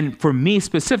 and for me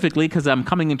specifically, because I'm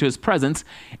coming into his presence,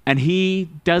 and he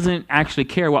doesn't actually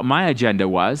care what my agenda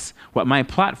was, what my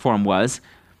platform was.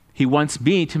 He wants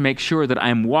me to make sure that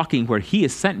I'm walking where he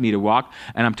has sent me to walk,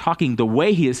 and I'm talking the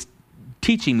way he is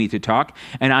teaching me to talk,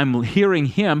 and I'm hearing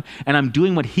him, and I'm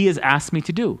doing what he has asked me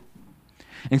to do.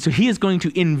 And so he is going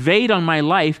to invade on my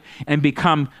life and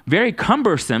become very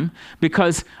cumbersome,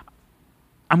 because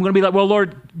I'm going to be like, well,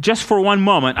 Lord, just for one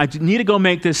moment, I need to go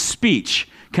make this speech.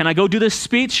 Can I go do this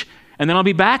speech, and then I'll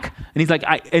be back? And he's like,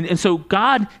 and so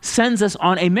God sends us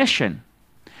on a mission.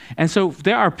 And so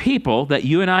there are people that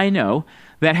you and I know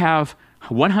that have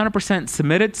 100%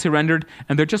 submitted, surrendered,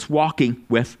 and they're just walking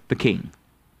with the King.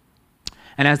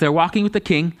 And as they're walking with the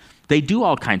King, they do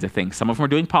all kinds of things. Some of them are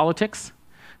doing politics.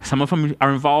 Some of them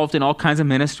are involved in all kinds of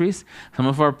ministries. Some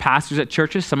of them are pastors at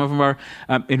churches. Some of them are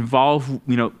involved,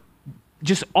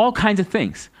 just all kinds of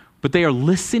things. But they are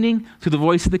listening to the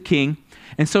voice of the King.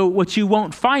 And so what you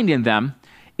won't find in them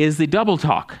is the double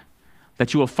talk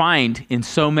that you will find in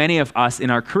so many of us in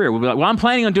our career. We'll be like, well, I'm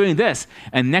planning on doing this.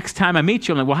 And next time I meet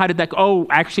you, I'm like, well, how did that go? Oh,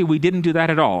 actually, we didn't do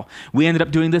that at all. We ended up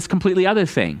doing this completely other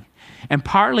thing. And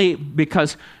partly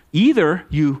because either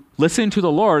you listen to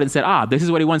the Lord and said, this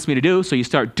is what he wants me to do, so you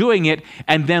start doing it,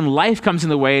 and then life comes in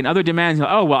the way and other demands,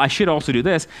 I should also do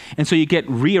this. And so you get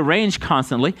rearranged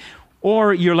constantly.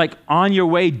 Or you're like on your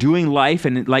way doing life,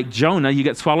 and like Jonah, you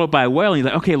get swallowed by a whale, and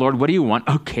you're like, okay, Lord, what do you want?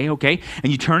 Okay.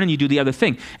 And you turn and you do the other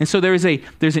thing. And so there's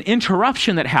an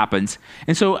interruption that happens.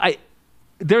 And so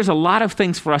there's a lot of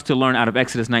things for us to learn out of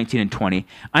Exodus 19 and 20.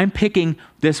 I'm picking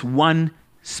this one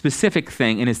specific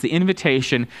thing, and it's the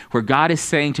invitation where God is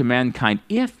saying to mankind,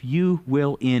 if you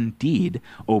will indeed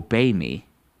obey me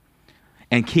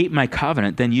and keep my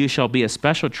covenant, then you shall be a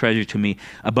special treasure to me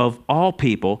above all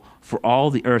people, for all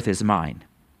the earth is mine.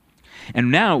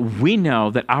 And now we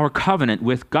know that our covenant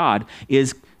with God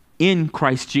is in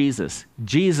Christ Jesus.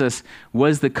 Jesus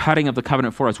was the cutting of the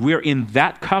covenant for us. We are in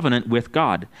that covenant with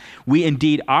God. We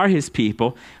indeed are his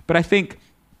people, but I think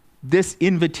this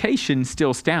invitation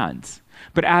still stands.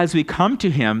 But as we come to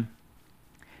him,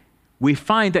 we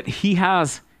find that he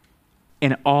has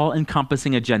an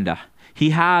all-encompassing agenda.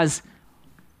 He has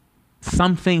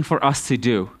something for us to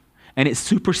do, and it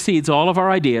supersedes all of our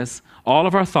ideas, all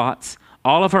of our thoughts,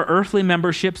 all of our earthly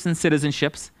memberships and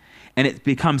citizenships, and it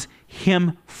becomes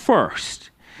him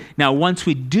first. Now, once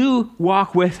we do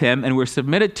walk with him and we're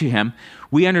submitted to him,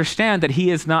 we understand that he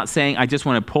is not saying, I just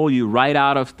want to pull you right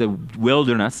out of the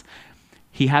wilderness.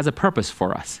 He has a purpose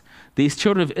for us. These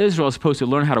children of Israel are supposed to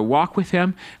learn how to walk with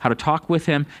him, how to talk with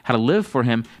him, how to live for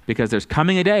him, because there's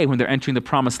coming a day when they're entering the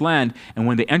promised land, and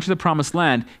when they enter the promised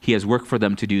land, he has work for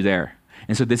them to do there.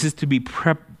 And so this is to be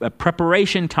a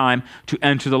preparation time to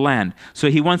enter the land.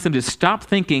 So he wants them to stop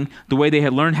thinking the way they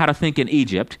had learned how to think in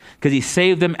Egypt, because he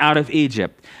saved them out of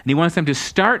Egypt. And he wants them to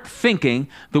start thinking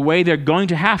the way they're going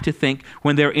to have to think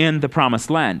when they're in the promised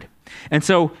land. And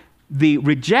so the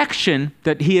rejection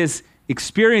that he is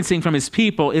experiencing from his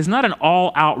people is not an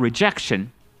all-out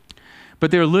rejection, but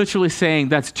they're literally saying,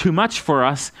 that's too much for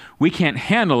us. We can't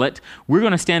handle it. We're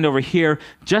going to stand over here.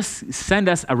 Just send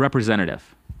us a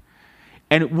representative.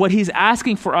 And what he's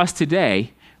asking for us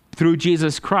today, through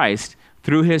Jesus Christ,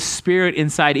 through his Spirit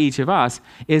inside each of us,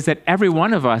 is that every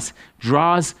one of us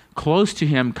draws close to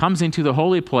him, comes into the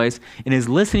holy place, and is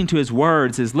listening to his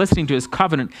words, is listening to his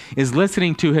covenant, is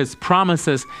listening to his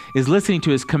promises, is listening to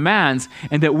his commands,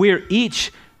 and that we're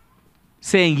each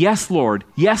saying, yes, Lord,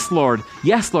 yes, Lord,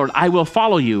 yes, Lord, I will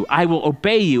follow you, I will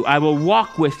obey you, I will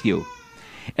walk with you.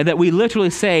 And that we literally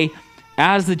say,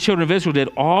 as the children of Israel did,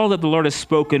 all that the Lord has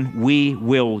spoken, we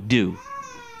will do.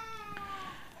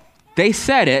 They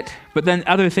said it, but then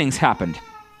other things happened.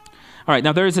 All right,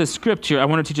 now there's a scripture I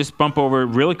wanted to just bump over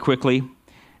really quickly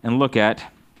and look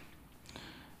at.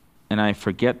 and I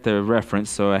forget the reference,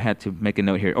 so I had to make a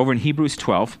note here. Over in Hebrews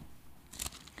 12,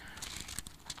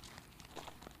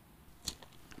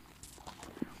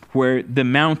 where the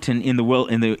mountain in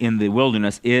the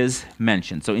wilderness is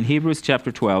mentioned. So in Hebrews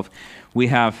chapter 12, we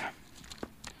have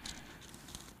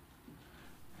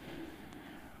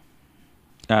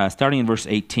starting in verse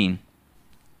 18.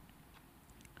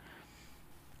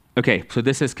 Okay, so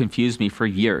this has confused me for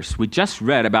years. We just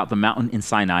read about the mountain in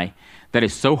Sinai that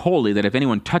is so holy that if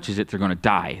anyone touches it, they're going to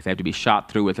die. They have to be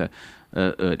shot through with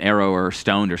an arrow or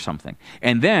stoned or something.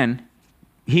 And then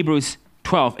Hebrews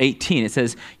 12:18, it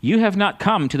says, "You have not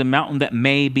come to the mountain that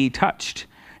may be touched,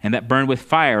 and that burned with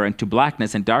fire, and to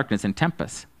blackness and darkness and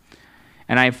tempest."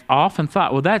 And I've often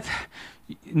thought, well,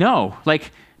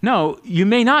 no, you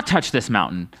may not touch this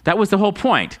mountain. That was the whole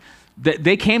point.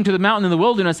 They came to the mountain in the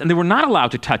wilderness and they were not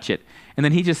allowed to touch it. And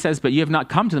then he just says, but you have not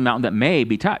come to the mountain that may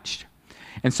be touched.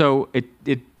 And so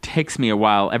it takes me a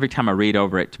while every time I read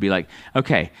over it to be like,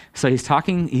 okay, so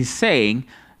he's saying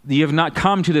you have not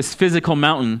come to this physical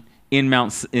mountain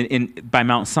by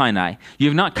Mount Sinai. You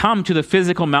have not come to the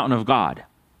physical mountain of God.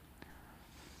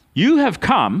 You have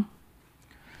come,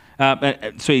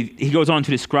 so he goes on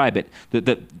to describe it,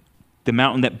 the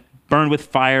mountain that burned with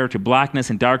fire, to blackness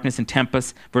and darkness and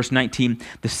tempest. Verse 19,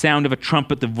 the sound of a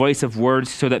trumpet, the voice of words,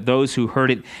 so that those who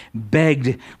heard it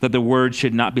begged that the word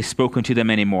should not be spoken to them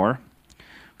anymore.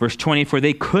 Verse 20, for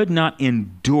they could not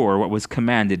endure what was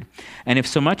commanded. And if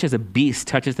so much as a beast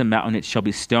touches the mountain, it shall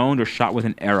be stoned or shot with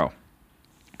an arrow.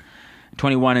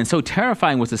 21, and so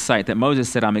terrifying was the sight that Moses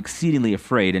said, I'm exceedingly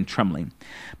afraid and trembling.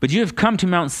 But you have come to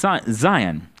Mount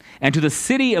Zion and to the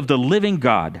city of the living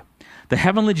God, the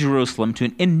heavenly Jerusalem, to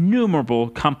an innumerable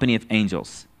company of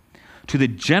angels, to the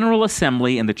general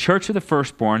assembly and the church of the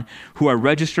firstborn who are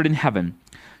registered in heaven,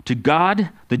 to God,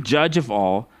 the judge of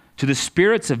all, to the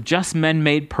spirits of just men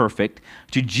made perfect,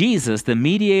 to Jesus, the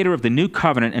mediator of the new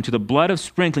covenant, and to the blood of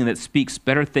sprinkling that speaks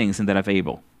better things than that of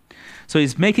Abel. So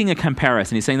he's making a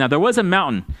comparison. He's saying, now there was a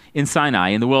mountain in Sinai,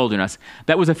 in the wilderness,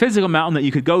 that was a physical mountain that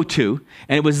you could go to,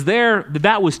 and it was there,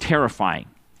 that was terrifying.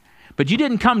 But you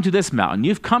didn't come to this mountain.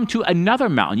 You've come to another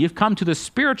mountain. You've come to the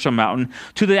spiritual mountain,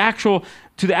 to the actual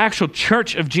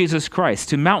church of Jesus Christ,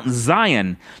 to Mount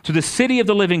Zion, to the city of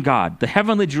the living God, the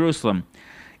heavenly Jerusalem,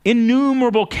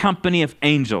 innumerable company of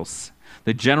angels,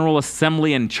 the general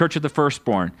assembly and church of the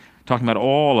firstborn, talking about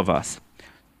all of us,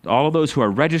 all of those who are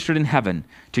registered in heaven,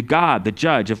 to God, the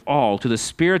judge of all, to the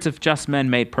spirits of just men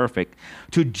made perfect,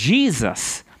 to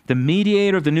Jesus, the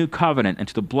mediator of the new covenant, and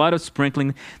to the blood of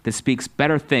sprinkling that speaks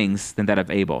better things than that of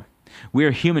Abel. We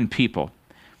are human people.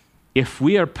 If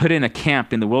we are put in a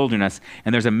camp in the wilderness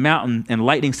and there's a mountain and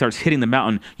lightning starts hitting the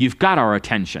mountain, you've got our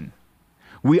attention.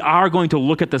 We are going to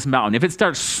look at this mountain. If it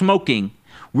starts smoking,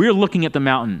 we're looking at the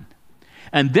mountain.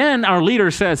 And then our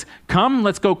leader says, come,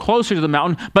 let's go closer to the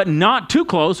mountain, but not too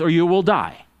close or you will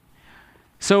die.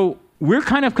 So we're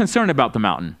kind of concerned about the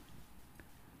mountain,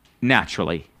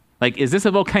 naturally. Like, is this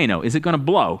a volcano? Is it going to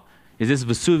blow? Is this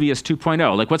Vesuvius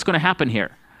 2.0? Like, what's going to happen here?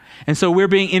 And so we're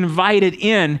being invited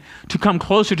in to come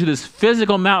closer to this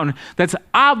physical mountain that's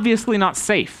obviously not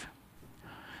safe.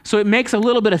 So it makes a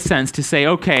little bit of sense to say,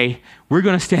 okay, we're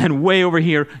going to stand way over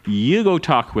here. You go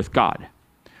talk with God.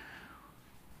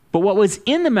 But what was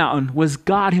in the mountain was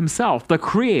God himself, the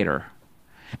creator.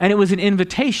 And it was an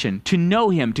invitation to know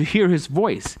him, to hear his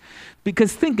voice.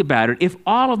 Because think about it, if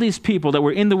all of these people that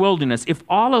were in the wilderness, if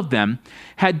all of them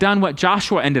had done what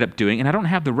Joshua ended up doing, and I don't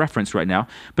have the reference right now,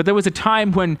 but there was a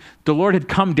time when the Lord had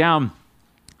come down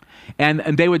and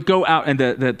they would go out and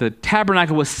the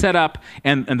tabernacle was set up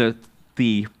and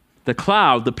the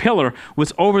cloud, the pillar,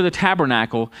 was over the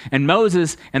tabernacle, and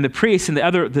Moses and the priests and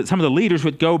some of the leaders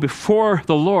would go before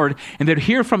the Lord, and they'd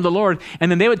hear from the Lord,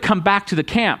 and then they would come back to the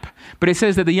camp. But it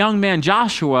says that the young man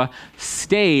Joshua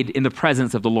stayed in the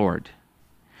presence of the Lord.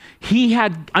 He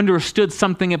had understood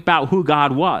something about who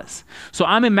God was. So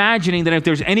I'm imagining that if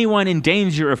there's anyone in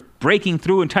danger of breaking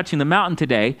through and touching the mountain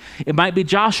today, it might be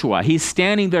Joshua. He's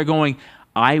standing there going,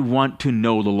 I want to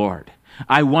know the Lord.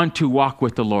 I want to walk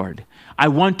with the Lord. I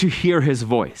want to hear his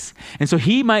voice. And so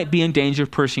he might be in danger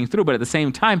of pushing through, but at the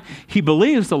same time, he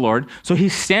believes the Lord, so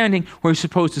he's standing where he's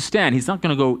supposed to stand. He's not going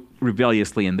to go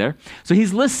rebelliously in there. So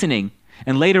he's listening,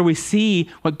 and later we see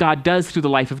what God does through the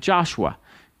life of Joshua.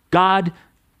 God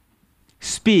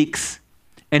speaks,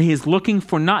 and he's looking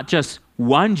for not just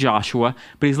one Joshua,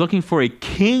 but he's looking for a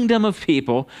kingdom of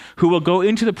people who will go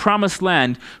into the promised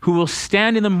land, who will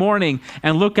stand in the morning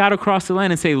and look out across the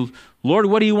land and say, Lord,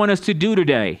 what do you want us to do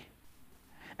today?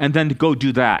 And then to go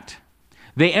do that.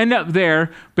 They end up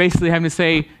there basically having to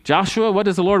say, Joshua, what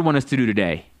does the Lord want us to do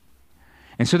today?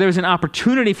 And so there's an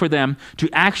opportunity for them to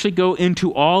actually go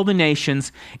into all the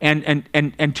nations and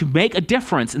to make a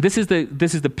difference. And this is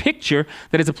the picture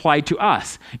that is applied to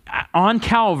us. On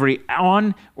Calvary,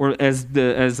 or as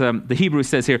the Hebrew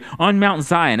says here, on Mount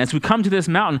Zion, as we come to this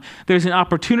mountain, there's an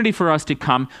opportunity for us to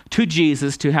come to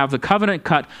Jesus, to have the covenant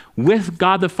cut with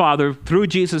God the Father through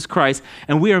Jesus Christ,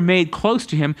 and we are made close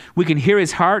to him. We can hear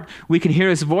his heart, we can hear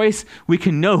his voice, we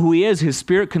can know who he is, his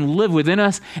spirit can live within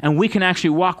us, and we can actually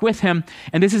walk with him.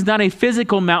 And this is not a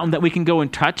physical mountain that we can go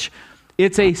and touch.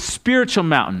 It's a spiritual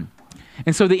mountain.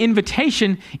 And so the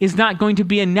invitation is not going to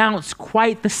be announced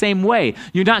quite the same way.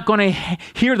 You're not going to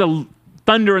hear the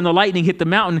thunder and the lightning hit the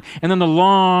mountain and then the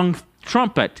long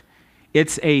trumpet.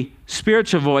 It's a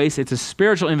spiritual voice. It's a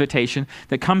spiritual invitation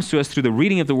that comes to us through the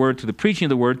reading of the word, through the preaching of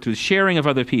the word, through the sharing of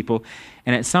other people.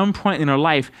 And at some point in our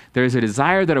life, there is a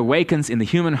desire that awakens in the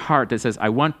human heart that says, I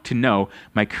want to know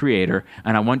my Creator,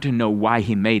 and I want to know why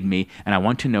he made me, and I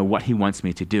want to know what he wants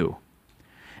me to do.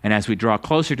 And as we draw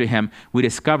closer to him, we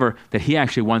discover that he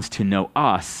actually wants to know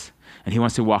us, and he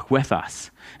wants to walk with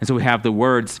us. And so we have the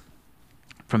words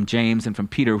from James and from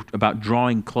Peter about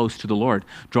drawing close to the Lord,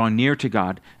 draw near to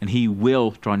God, and he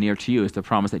will draw near to you, is the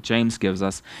promise that James gives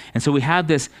us. And so we have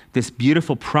this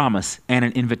beautiful promise and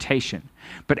an invitation.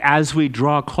 But as we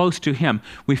draw close to him,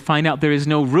 we find out there is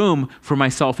no room for my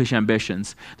selfish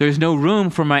ambitions. There is no room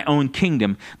for my own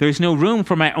kingdom. There is no room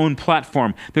for my own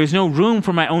platform. There is no room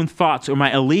for my own thoughts or my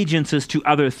allegiances to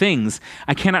other things.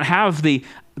 I cannot have the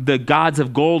gods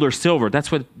of gold or silver.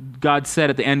 That's what God said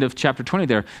at the end of chapter 20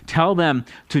 there. Tell them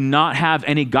to not have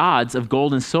any gods of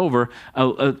gold and silver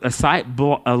alongside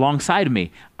of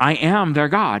me. I am their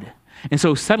God. And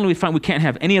so suddenly we find we can't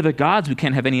have any other gods. We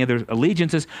can't have any other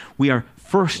allegiances. We are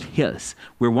first his.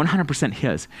 We're 100%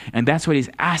 his. And that's what he's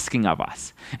asking of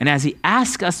us. And as he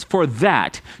asks us for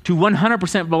that, to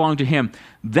 100% belong to him,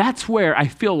 that's where I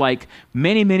feel like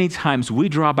many, many times we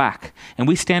draw back and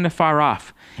we stand afar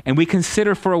off and we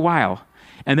consider for a while.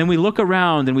 And then we look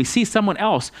around and we see someone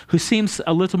else who seems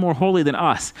a little more holy than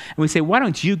us. And we say, why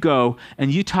don't you go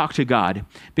and you talk to God?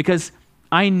 Because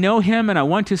I know him and I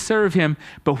want to serve him,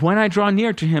 but when I draw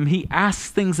near to him, he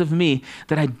asks things of me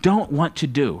that I don't want to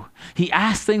do. He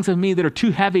asks things of me that are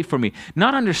too heavy for me,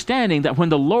 not understanding that when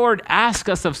the Lord asks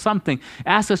us of something,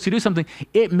 asks us to do something,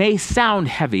 it may sound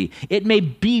heavy. It may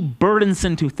be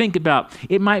burdensome to think about.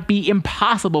 It might be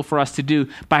impossible for us to do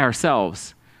by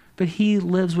ourselves, but he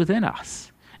lives within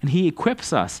us. And he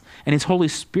equips us, and his Holy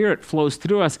Spirit flows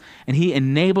through us, and he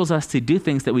enables us to do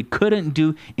things that we couldn't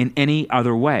do in any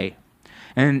other way.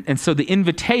 And so the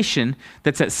invitation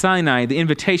that's at Sinai, the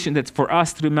invitation that's for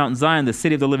us through Mount Zion, the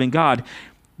city of the living God,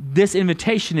 this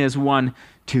invitation is one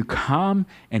to come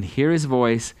and hear his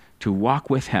voice, to walk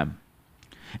with him,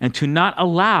 and to not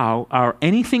allow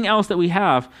anything else that we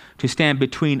have to stand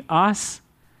between us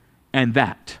and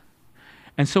that.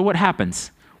 And so what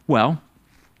happens? Well,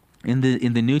 in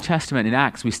the New Testament, in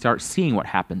Acts, we start seeing what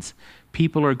happens.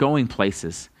 People are going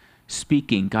places,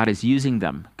 speaking. God is using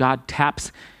them. God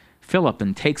taps Philip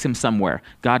and takes him somewhere.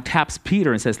 God taps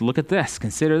Peter and says, look at this,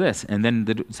 consider this. And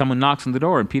then someone knocks on the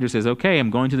door and Peter says, okay, I'm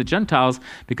going to the Gentiles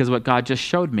because of what God just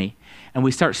showed me. And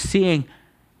we start seeing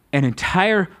an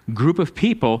entire group of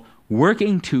people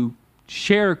working to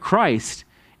share Christ,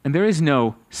 and there is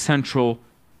no central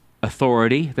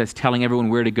authority that's telling everyone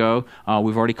where to go.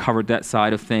 We've already covered that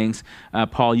side of things.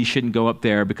 Paul, you shouldn't go up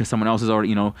there because someone else is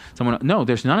already, no,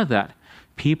 there's none of that.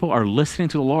 People are listening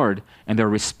to the Lord and they're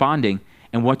responding.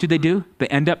 And what do? They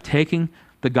end up taking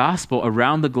the gospel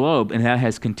around the globe, and that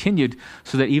has continued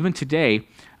so that even today,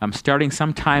 starting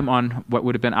sometime on what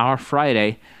would have been our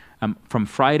Friday, from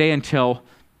Friday until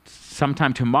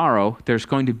sometime tomorrow, there's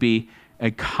going to be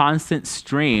a constant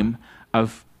stream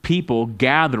of people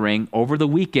gathering over the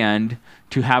weekend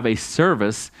to have a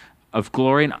service of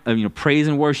glory and praise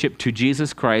and worship to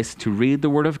Jesus Christ, to read the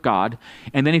Word of God.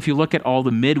 And then if you look at all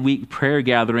the midweek prayer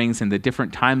gatherings and the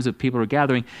different times that people are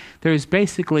gathering, there is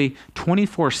basically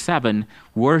 24/7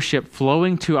 worship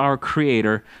flowing to our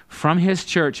Creator from his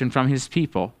church and from his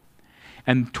people.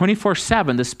 And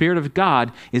 24/7, the Spirit of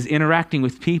God is interacting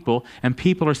with people, and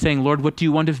people are saying, Lord, what do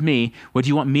you want of me? What do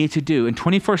you want me to do? And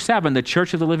 24/7, the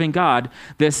church of the living God,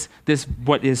 this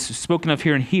what is spoken of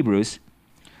here in Hebrews,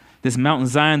 this Mount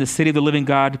Zion, the city of the living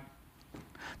God,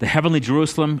 the heavenly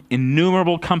Jerusalem,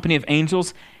 innumerable company of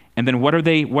angels. And then what are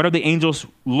the angels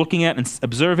looking at and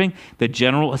observing? The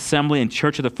general assembly and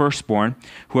church of the firstborn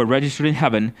who are registered in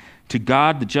heaven, to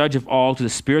God, the judge of all, to the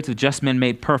spirits of just men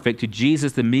made perfect, to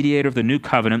Jesus, the mediator of the new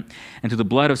covenant, and to the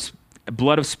blood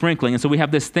blood of sprinkling. And so we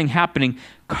have this thing happening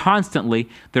constantly.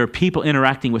 There are people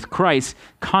interacting with Christ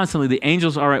constantly. The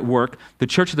angels are at work. The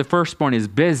church of the firstborn is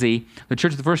busy. The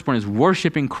church of the firstborn is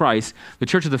worshiping Christ. The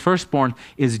church of the firstborn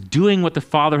is doing what the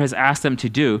Father has asked them to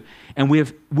do. And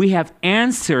we have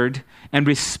answered and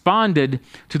responded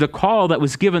to the call that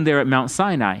was given there at Mount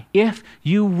Sinai. If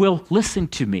you will listen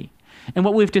to me. And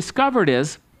what we've discovered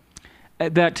is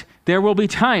that there will be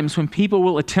times when people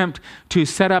will attempt to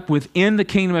set up within the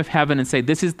kingdom of heaven and say,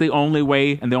 this is the only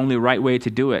way and the only right way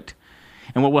to do it.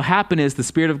 And what will happen is the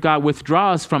Spirit of God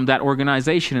withdraws from that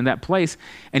organization in that place,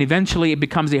 and eventually it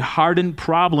becomes a hardened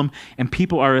problem, and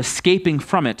people are escaping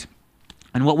from it.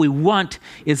 And what we want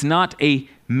is not a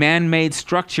man-made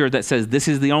structure that says this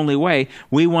is the only way.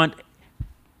 We want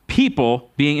people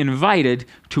being invited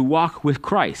to walk with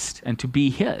Christ and to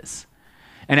be His.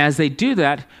 And as they do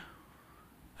that,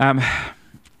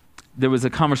 there was a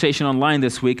conversation online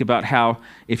this week about how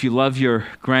if you love your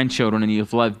grandchildren and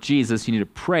you've loved Jesus, you need to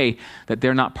pray that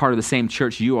they're not part of the same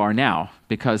church you are now.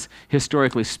 Because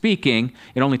historically speaking,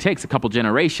 it only takes a couple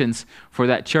generations for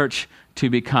that church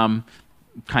to become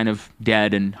kind of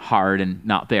dead and hard and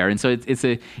not there. And so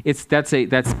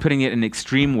that's putting it in an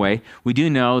extreme way. We do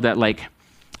know that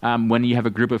when you have a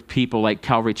group of people like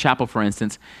Calvary Chapel, for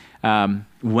instance,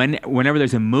 whenever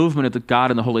there's a movement of the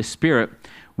God and the Holy Spirit,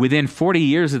 within 40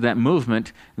 years of that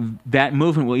movement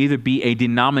will either be a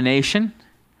denomination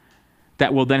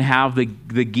that will then have the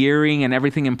gearing and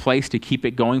everything in place to keep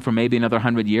it going for maybe another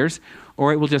 100 years,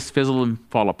 or it will just fizzle and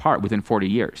fall apart within 40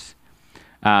 years.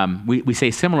 We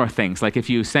say similar things, like if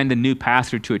you send a new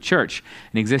pastor to a church,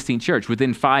 an existing church,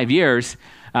 within 5 years,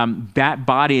 that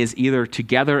body is either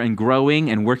together and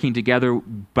growing and working together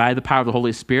by the power of the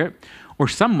Holy Spirit, or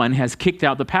someone has kicked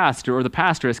out the pastor, or the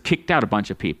pastor has kicked out a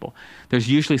bunch of people. There's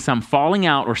usually some falling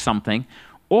out or something,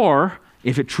 or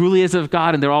if it truly is of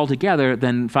God and they're all together,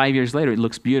 then 5 years later it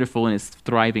looks beautiful and it's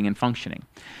thriving and functioning.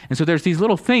 And so there's these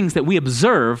little things that we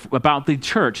observe about the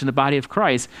church and the body of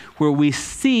Christ where we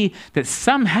see that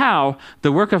somehow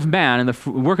the work of man and the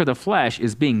work of the flesh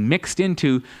is being mixed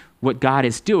into what God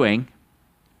is doing.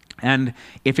 And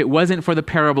if it wasn't for the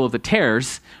parable of the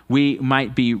tares, we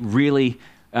might be really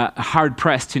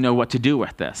hard-pressed to know what to do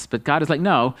with this. But God is like,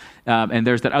 no. And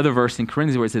there's that other verse in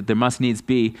Corinthians where it said, there must needs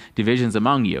be divisions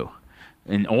among you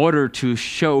in order to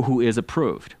show who is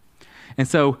approved. And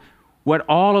so what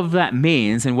all of that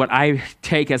means, and what I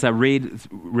take as I read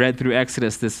through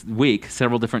Exodus this week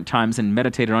several different times and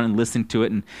meditated on it and listened to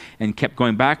it and kept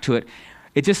going back to it,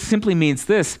 it just simply means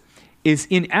this, is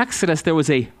in Exodus there was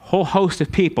a whole host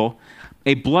of people,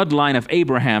 a bloodline of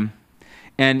Abraham,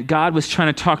 and God was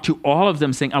trying to talk to all of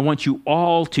them, saying, I want you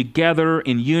all together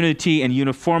in unity and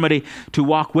uniformity to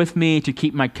walk with me, to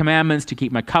keep my commandments, to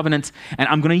keep my covenants, and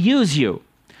I'm going to use you.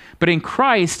 But in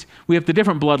Christ, we have the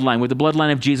different bloodline, with the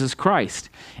bloodline of Jesus Christ.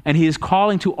 And He is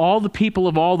calling to all the people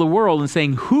of all the world and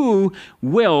saying, who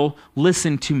will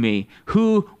listen to me?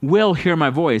 Who will hear my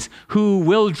voice? Who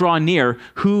will draw near?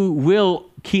 Who will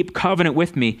keep covenant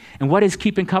with me? And what is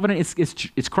keeping covenant?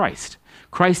 It's Christ.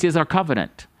 Christ is our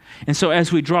covenant. And so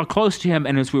as we draw close to Him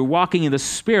and as we're walking in the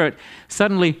Spirit,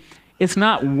 suddenly it's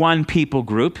not one people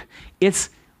group. It's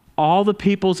all the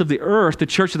peoples of the earth, the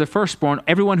church of the firstborn,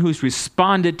 everyone who's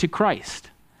responded to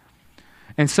Christ.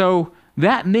 And so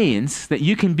that means that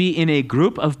you can be in a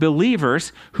group of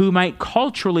believers who might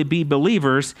culturally be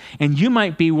believers, and you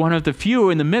might be one of the few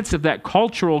in the midst of that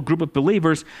cultural group of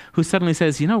believers who suddenly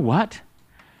says, you know what?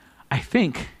 I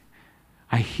think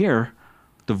I hear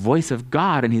the voice of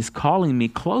God, and He's calling me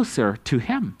closer to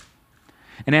Him.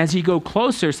 And as you go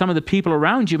closer, some of the people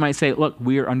around you might say, look,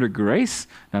 we are under grace,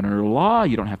 not under law.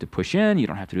 You don't have to push in. You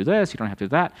don't have to do this. You don't have to do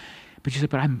that. But you say,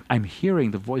 but I'm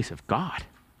hearing the voice of God,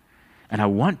 and I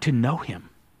want to know Him.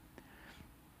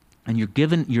 And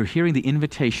you're hearing the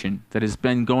invitation that has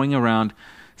been going around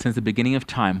since the beginning of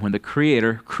time, when the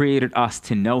Creator created us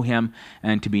to know Him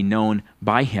and to be known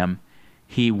by Him.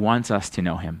 He wants us to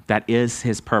know Him. That is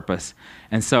His purpose.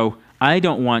 And so I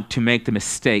don't want to make the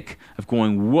mistake of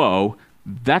going, whoa,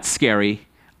 that's scary.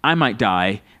 I might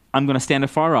die. I'm going to stand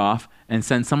afar off and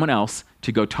send someone else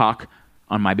to go talk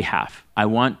on my behalf. I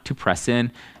want to press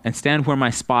in and stand where my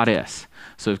spot is.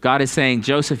 So if God is saying,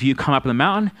 Joseph, you come up on the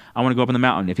mountain, I want to go up on the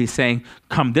mountain. If He's saying,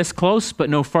 come this close but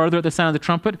no farther at the sound of the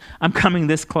trumpet, I'm coming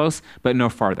this close but no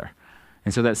farther.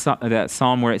 And so that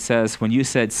psalm where it says, when you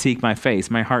said, seek my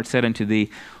face, my heart said unto thee,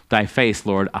 thy face,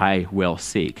 Lord, I will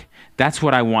seek. That's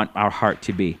what I want our heart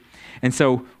to be. And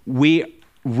so we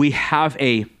have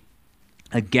a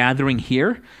gathering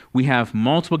here. We have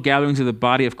multiple gatherings of the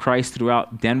body of Christ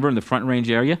throughout Denver and the Front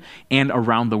Range area and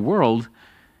around the world.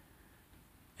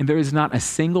 And there is not a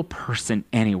single person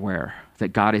anywhere that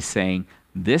God is saying,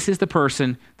 this is the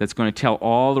person that's going to tell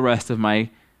all the rest of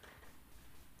my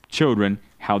children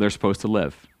how they're supposed to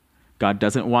live. God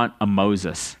doesn't want a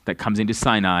Moses that comes into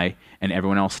Sinai and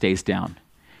everyone else stays down.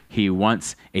 He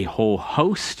wants a whole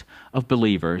host of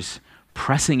believers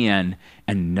pressing in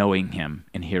and knowing him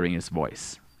and hearing his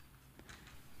voice.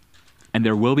 And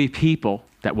there will be people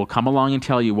that will come along and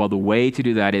tell you, well, the way to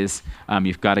do that is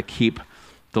you've got to keep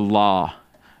the law.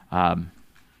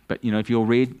 But, if you'll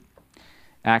read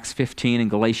Acts 15 and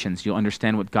Galatians, you'll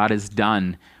understand what God has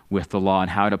done with the law and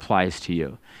how it applies to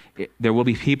you. There will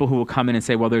be people who will come in and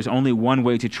say, well, there's only one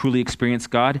way to truly experience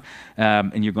God,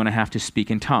 and you're going to have to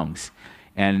speak in tongues.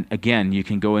 And again, you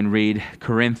can go and read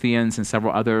Corinthians and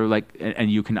several other, and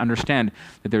you can understand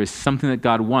that there is something that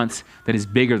God wants that is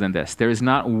bigger than this. There is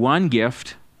not one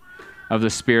gift of the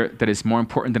Spirit that is more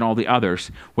important than all the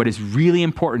others. What is really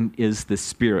important is the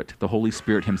Spirit, the Holy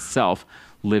Spirit himself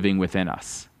living within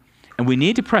us. And we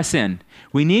need to press in.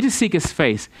 We need to seek his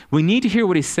face. We need to hear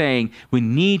what he's saying. We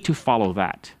need to follow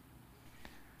that.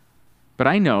 But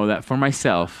I know that for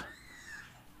myself,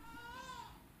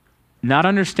 not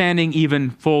understanding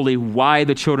even fully why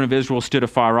the children of Israel stood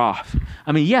afar off.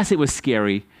 I mean, yes, it was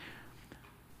scary,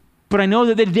 but I know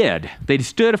that they did. They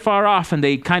stood afar off and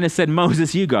they kind of said,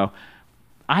 Moses, you go.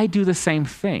 I do the same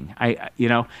thing.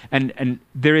 And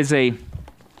there is in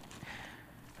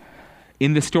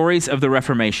the stories of the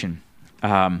Reformation,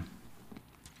 and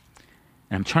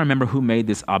I'm trying to remember who made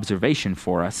this observation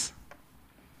for us.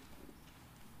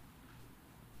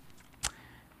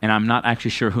 And I'm not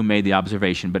actually sure who made the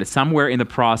observation, but it's somewhere in the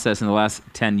process in the last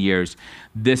 10 years,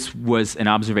 this was an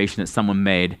observation that someone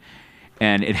made,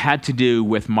 and it had to do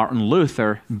with Martin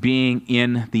Luther being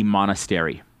in the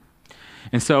monastery.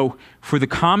 And so for the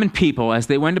common people, as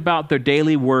they went about their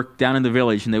daily work down in the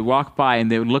village, and they walked by and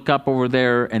they would look up over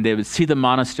there and they would see the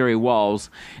monastery walls,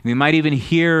 and they might even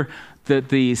hear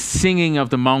the singing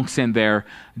of the monks in there,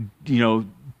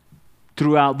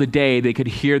 throughout the day. They could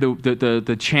hear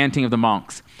the chanting of the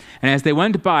monks. And as they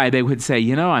went by, they would say,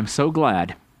 I'm so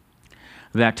glad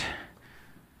that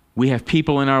we have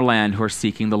people in our land who are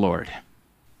seeking the Lord.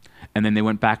 And then they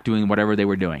went back doing whatever they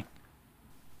were doing.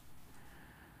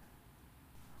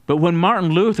 But when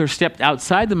Martin Luther stepped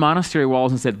outside the monastery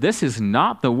walls and said, this is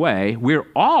not the way, we're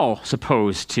all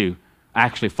supposed to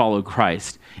actually follow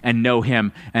Christ and know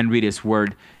him and read his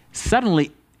word,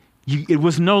 suddenly it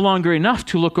was no longer enough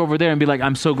to look over there and be like,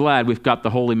 I'm so glad we've got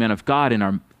the holy men of God in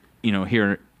our,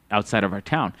 here outside of our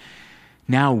town.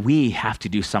 Now we have to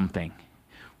do something.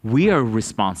 We are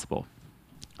responsible.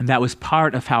 And that was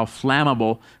part of how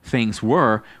flammable things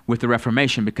were with the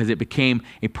Reformation, because it became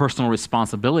a personal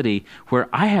responsibility where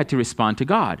I had to respond to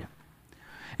God.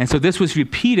 And so this was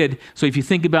repeated. So if you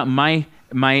think about my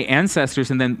ancestors,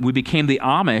 and then we became the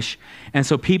Amish, and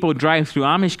so people drive through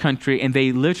Amish country and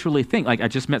they literally think, like I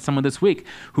just met someone this week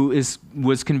who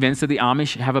was convinced that the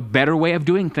Amish have a better way of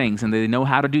doing things, and they know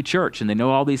how to do church, and they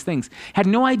know all these things. Had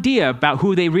no idea about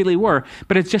who they really were,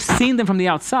 but it's just seen them from the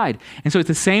outside. And so it's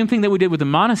the same thing that we did with the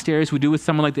monasteries we do with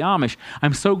someone like the Amish.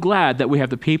 I'm so glad that we have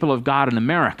the people of God in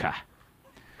America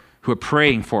who are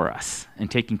praying for us and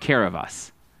taking care of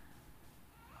us.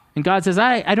 And God says,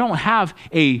 I don't have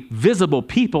a visible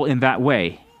people in that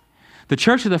way. The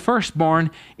church of the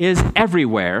firstborn is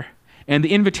everywhere, and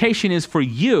the invitation is for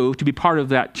you to be part of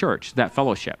that church, that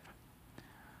fellowship.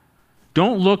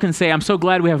 Don't look and say, I'm so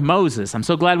glad we have Moses. I'm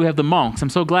so glad we have the monks. I'm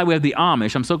so glad we have the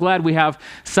Amish. I'm so glad we have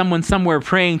someone somewhere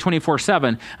praying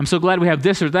 24/7. I'm so glad we have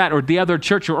this or that or the other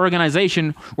church or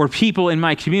organization or people in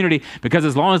my community, because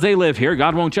as long as they live here,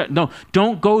 God won't judge. No,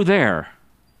 don't go there.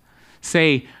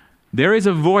 Say, there is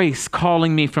a voice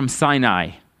calling me from Sinai.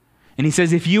 And he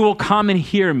says, if you will come and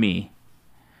hear me.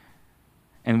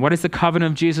 And what is the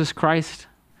covenant of Jesus Christ?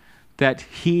 That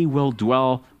he will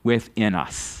dwell within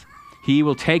us. He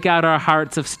will take out our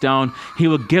hearts of stone. He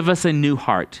will give us a new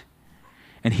heart.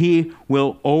 And he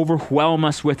will overwhelm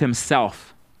us with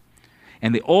himself.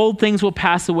 And the old things will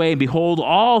pass away, and behold,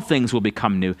 all things will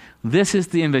become new. This is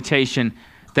the invitation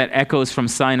that echoes from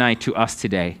Sinai to us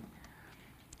today.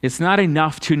 It's not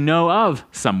enough to know of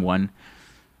someone.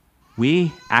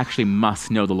 We actually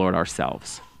must know the Lord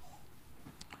ourselves.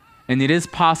 And it is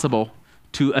possible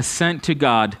to assent to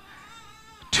God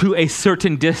to a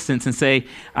certain distance and say,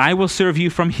 I will serve you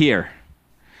from here,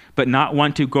 but not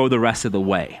want to go the rest of the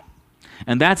way.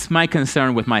 And that's my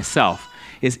concern with myself,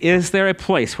 is there a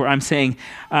place where I'm saying,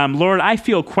 Lord, I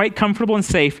feel quite comfortable and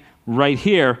safe right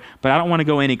here, but I don't want to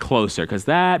go any closer because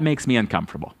that makes me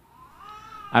uncomfortable.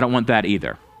 I don't want that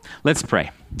either. Let's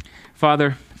pray.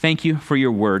 Father, thank you for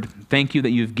your word. Thank you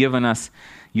that you've given us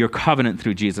your covenant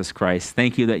through Jesus Christ.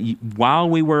 Thank you that while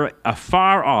we were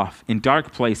afar off in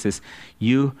dark places,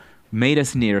 you made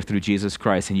us near through Jesus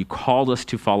Christ, and you called us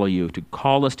to follow you, to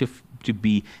call us to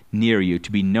be near you,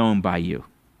 to be known by you.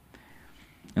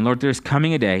 And Lord, there's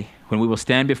coming a day when we will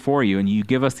stand before you and you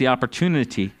give us the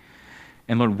opportunity.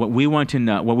 And Lord, what we want to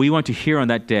know, what we want to hear on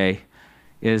that day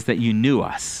is that you knew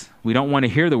us. We don't want to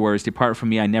hear the words, "Depart from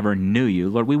me, I never knew you."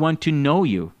 Lord, we want to know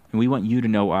you, and we want you to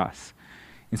know us.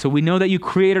 And so we know that you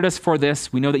created us for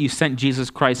this. We know that you sent Jesus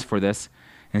Christ for this.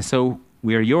 And so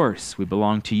we are yours. We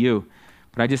belong to you.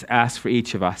 But I just ask for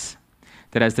each of us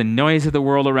that as the noise of the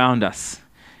world around us,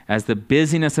 as the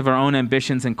busyness of our own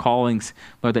ambitions and callings,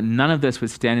 Lord, that none of this would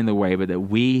stand in the way, but that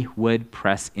we would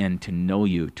press in to know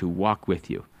you, to walk with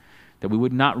you, that we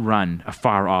would not run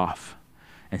afar off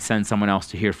and send someone else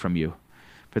to hear from you,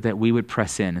 but that we would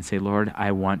press in and say, "Lord,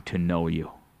 I want to know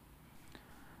you."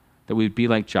 That we would be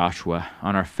like Joshua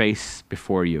on our face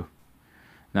before you,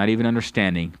 not even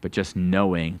understanding, but just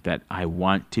knowing that I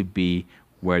want to be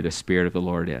where the Spirit of the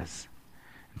Lord is.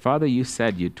 And Father, you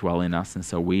said you'd dwell in us, and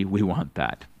so we want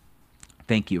that.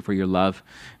 Thank you for your love.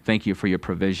 Thank you for your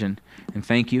provision. And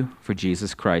thank you for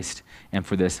Jesus Christ and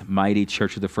for this mighty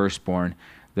Church of the Firstborn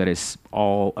that is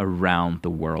all around the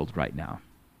world right now.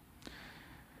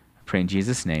 I pray in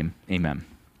Jesus' name, amen.